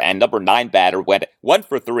fielder, and number 9 batter went 1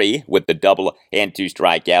 for 3 with the double and 2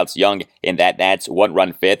 strikeouts. Young in that Nats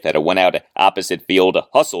 1-run fifth had a 1-out opposite field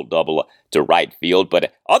hustle double to right field,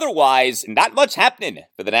 but otherwise, not much happening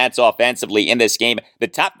for the Nats offensively in this game. The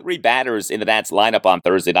top 3 batters in the Nats lineup on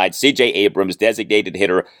Thursday night, C.J. Abrams, designated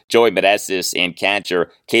hitter Joey Meneses, and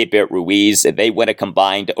catcher Keibert Ruiz, they went a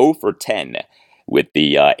combined 0 for 10 with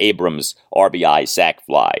the Abrams RBI sac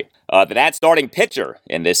fly. The Nats starting pitcher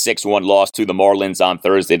in this 6-1 loss to the Marlins on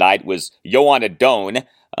Thursday night was Yoan Adon.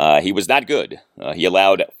 He was not good. He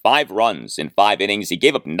allowed 5 runs in 5 innings. He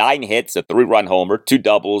gave up 9 hits, a 3-run homer, 2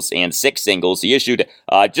 doubles, and 6 singles. He issued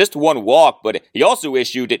just 1 walk, but he also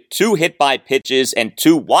issued 2 hit-by pitches and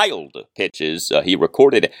 2 wild pitches. He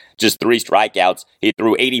recorded just 3 strikeouts. He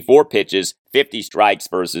threw 84 pitches, 50 strikes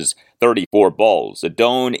versus 34 balls.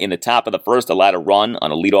 Adon in the top of the first allowed a run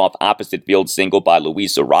on a leadoff opposite field single by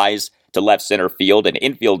Luis Arraez to left center field, an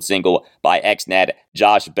infield single by ex-Nat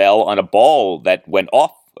Josh Bell on a ball that went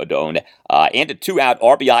off Adon, and a 2-out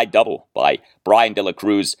RBI double by Brian De La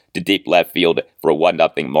Cruz to deep left field for a 1-0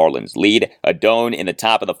 Marlins lead. Adon in the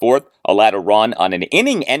top of the 4th allowed a run on an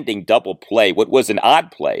inning-ending double play, what was an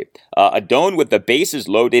odd play. Adon with the bases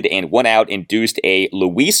loaded and 1 out induced a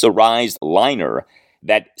Luis Arraez liner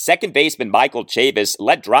that second baseman Michael Chavis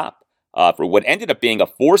let drop for what ended up being a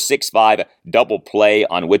 4-6-5 double play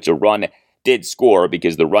on which a run did score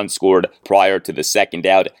because the run scored prior to the second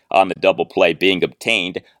out on the double play being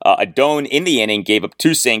obtained. Adon in the inning gave up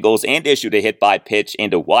 2 singles and issued a hit-by pitch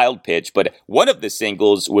and a wild pitch, but one of the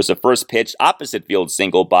singles was a first pitch opposite field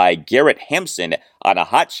single by Garrett Hampson on a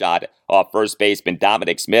hot shot off first baseman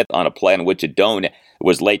Dominic Smith on a play in which Adon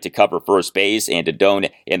was late to cover first base, and Adon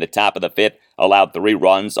in the top of the 5th allowed 3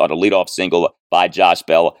 runs on a leadoff single by Josh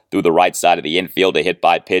Bell through the right side of the infield, a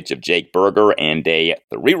hit-by pitch of Jake Berger, and a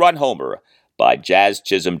 3-run homer by Jazz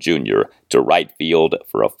Chisholm Jr. to right field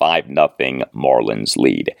for a 5-0 Marlins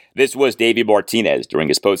lead. This was Davey Martinez during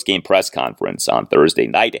his post-game press conference on Thursday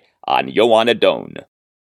night on Yoan Adon.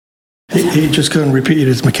 He just couldn't repeat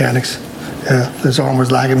his mechanics. Yeah, his arm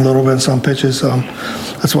was lagging a little bit in some pitches.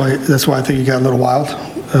 That's why I think he got a little wild.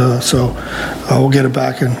 So we'll get it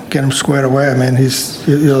back and get him squared away. I mean, his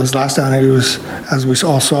last time he was, as we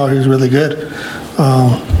all saw, he was really good.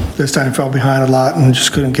 This time he fell behind a lot and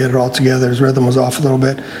just couldn't get it all together. His rhythm was off a little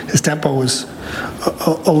bit. His tempo was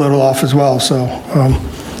a little off as well. So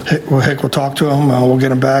we'll talk to him. We'll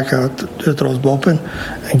get him back to throw his bullpen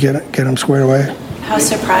and get him squared away. How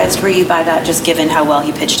surprised were you by that, just given how well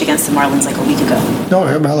he pitched against the Marlins like a week ago? No,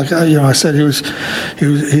 like I said,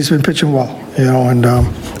 he's been pitching well, and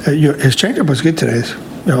his changeup was good today.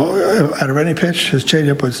 Out of any pitch, his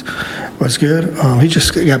changeup was good. He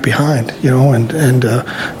just got behind, and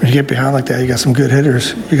when you get behind like that, you got some good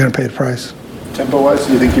hitters. You're gonna pay the price. Tempo-wise,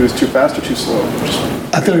 do you think he was too fast or too slow?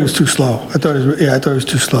 I thought he was too slow. I thought he was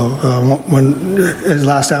too slow. When his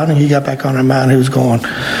last outing, he got back on the mound. He was going.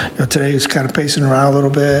 Today he's kind of pacing around a little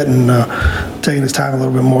bit and taking his time a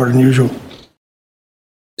little bit more than usual.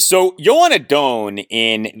 So Yoan Adon,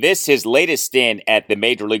 in his latest stint at the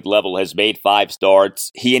major league level, has made 5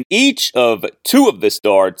 starts. He, in each of 2 of the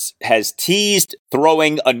starts, has teased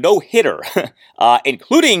throwing a no-hitter,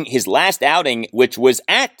 including his last outing, which was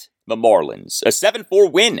at the Marlins. A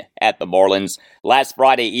 7-4 win at the Marlins last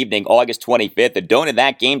Friday evening, August 25th. Adon in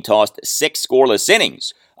that game tossed 6 scoreless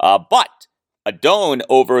innings. But Adon,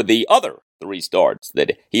 over the other 3 starts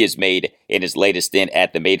that he has made in his latest stint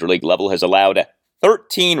at the major league level, has allowed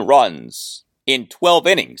 13 runs in 12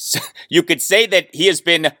 innings. You could say that he has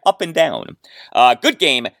been up and down. Good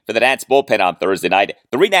game for the Nats bullpen on Thursday night.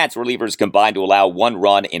 3 Nats relievers combined to allow 1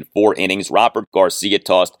 run in 4 innings. Robert Garcia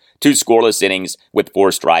tossed 2 scoreless innings with 4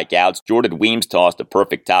 strikeouts. Jordan Weems tossed a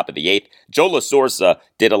perfect top of the 8th. Joe La Sorsa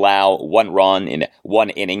did allow 1 run in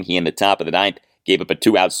 1 inning. He in the top of the 9th gave up a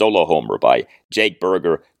 2-out solo homer by Jake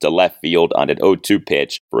Berger to left field on an 0-2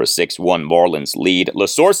 pitch for a 6-1 Marlins lead. La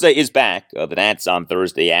Sorsa is back. The Nats on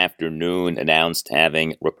Thursday afternoon announced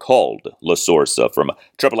having recalled La Sorsa from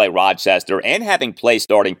AAA Rochester and having placed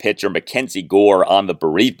starting pitcher Mackenzie Gore on the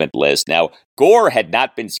bereavement list. Now, Gore had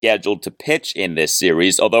not been scheduled to pitch in this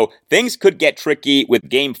series, although things could get tricky with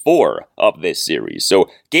Game 4 of this series. So,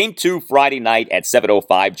 Game 2 Friday night at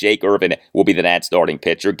 7:05, Jake Irvin will be the Nats starting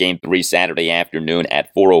pitcher. Game 3 Saturday afternoon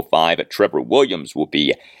at 4:05, Trevor Williams will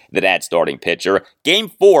be the Nats starting pitcher. Game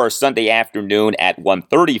 4 Sunday afternoon at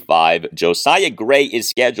 1:35, Josiah Gray is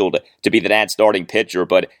scheduled to be the Nats starting pitcher,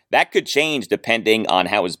 but that could change depending on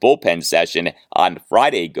how his bullpen session on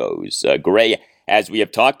Friday goes. Gray as we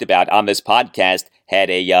have talked about on this podcast, had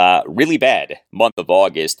a really bad month of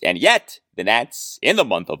August, and yet the Nats in the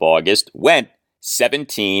month of August went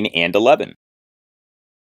 17-11.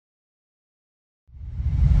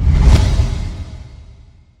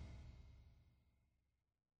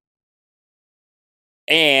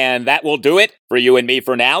 And that will do it for you and me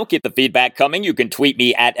for now. Keep the feedback coming. You can tweet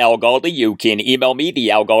me at Al Galdi. You can email me,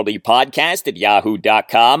 the Al Galdi podcast at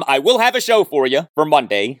yahoo.com. I will have a show for you for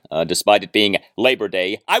Monday, despite it being Labor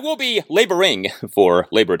Day. I will be laboring for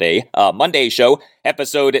Labor Day. Monday show,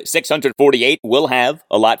 episode 648, will have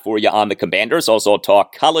a lot for you on the Commanders. Also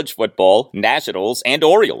talk college football, Nationals, and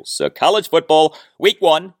Orioles. College football, week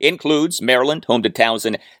 1 includes Maryland, home to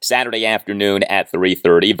Towson, Saturday afternoon at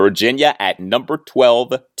 3:30. Virginia at number 12,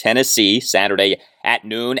 Tennessee, Saturday at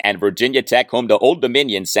noon, and Virginia Tech home to Old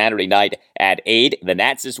Dominion Saturday night at 8. The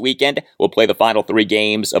Nats this weekend will play the final 3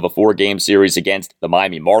 games of a 4-game series against the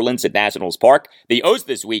Miami Marlins at Nationals Park. The O's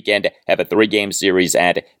this weekend have a 3-game series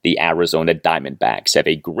at the Arizona Diamondbacks. Have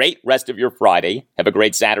a great rest of your Friday. Have a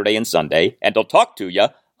great Saturday and Sunday, and I'll talk to you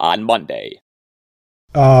on Monday.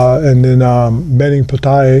 And then Benning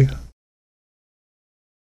Pataye.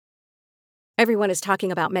 Everyone is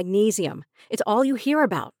talking about magnesium. It's all you hear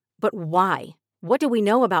about. But why? What do we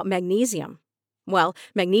know about magnesium? Well,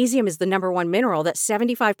 magnesium is the number 1 mineral that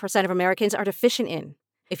 75% of Americans are deficient in.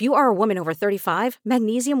 If you are a woman over 35,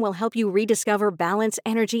 magnesium will help you rediscover balance,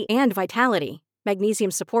 energy, and vitality.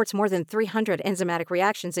 Magnesium supports more than 300 enzymatic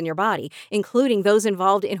reactions in your body, including those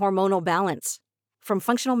involved in hormonal balance. From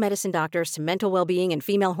functional medicine doctors to mental well-being and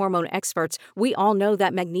female hormone experts, we all know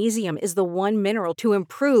that magnesium is the one mineral to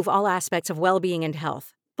improve all aspects of well-being and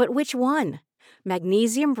health. But which one?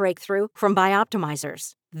 Magnesium Breakthrough from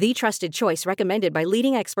Bioptimizers, the trusted choice recommended by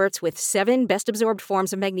leading experts with 7 best-absorbed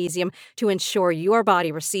forms of magnesium to ensure your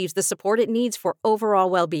body receives the support it needs for overall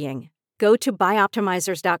well-being. Go to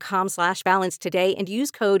bioptimizers.com/balance today and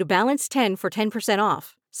use code BALANCE10 for 10%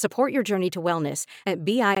 off. Support your journey to wellness at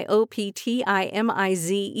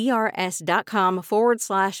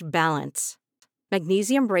bioptimizers.com/balance.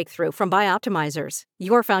 Magnesium Breakthrough from Bioptimizers,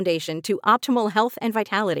 your foundation to optimal health and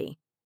vitality.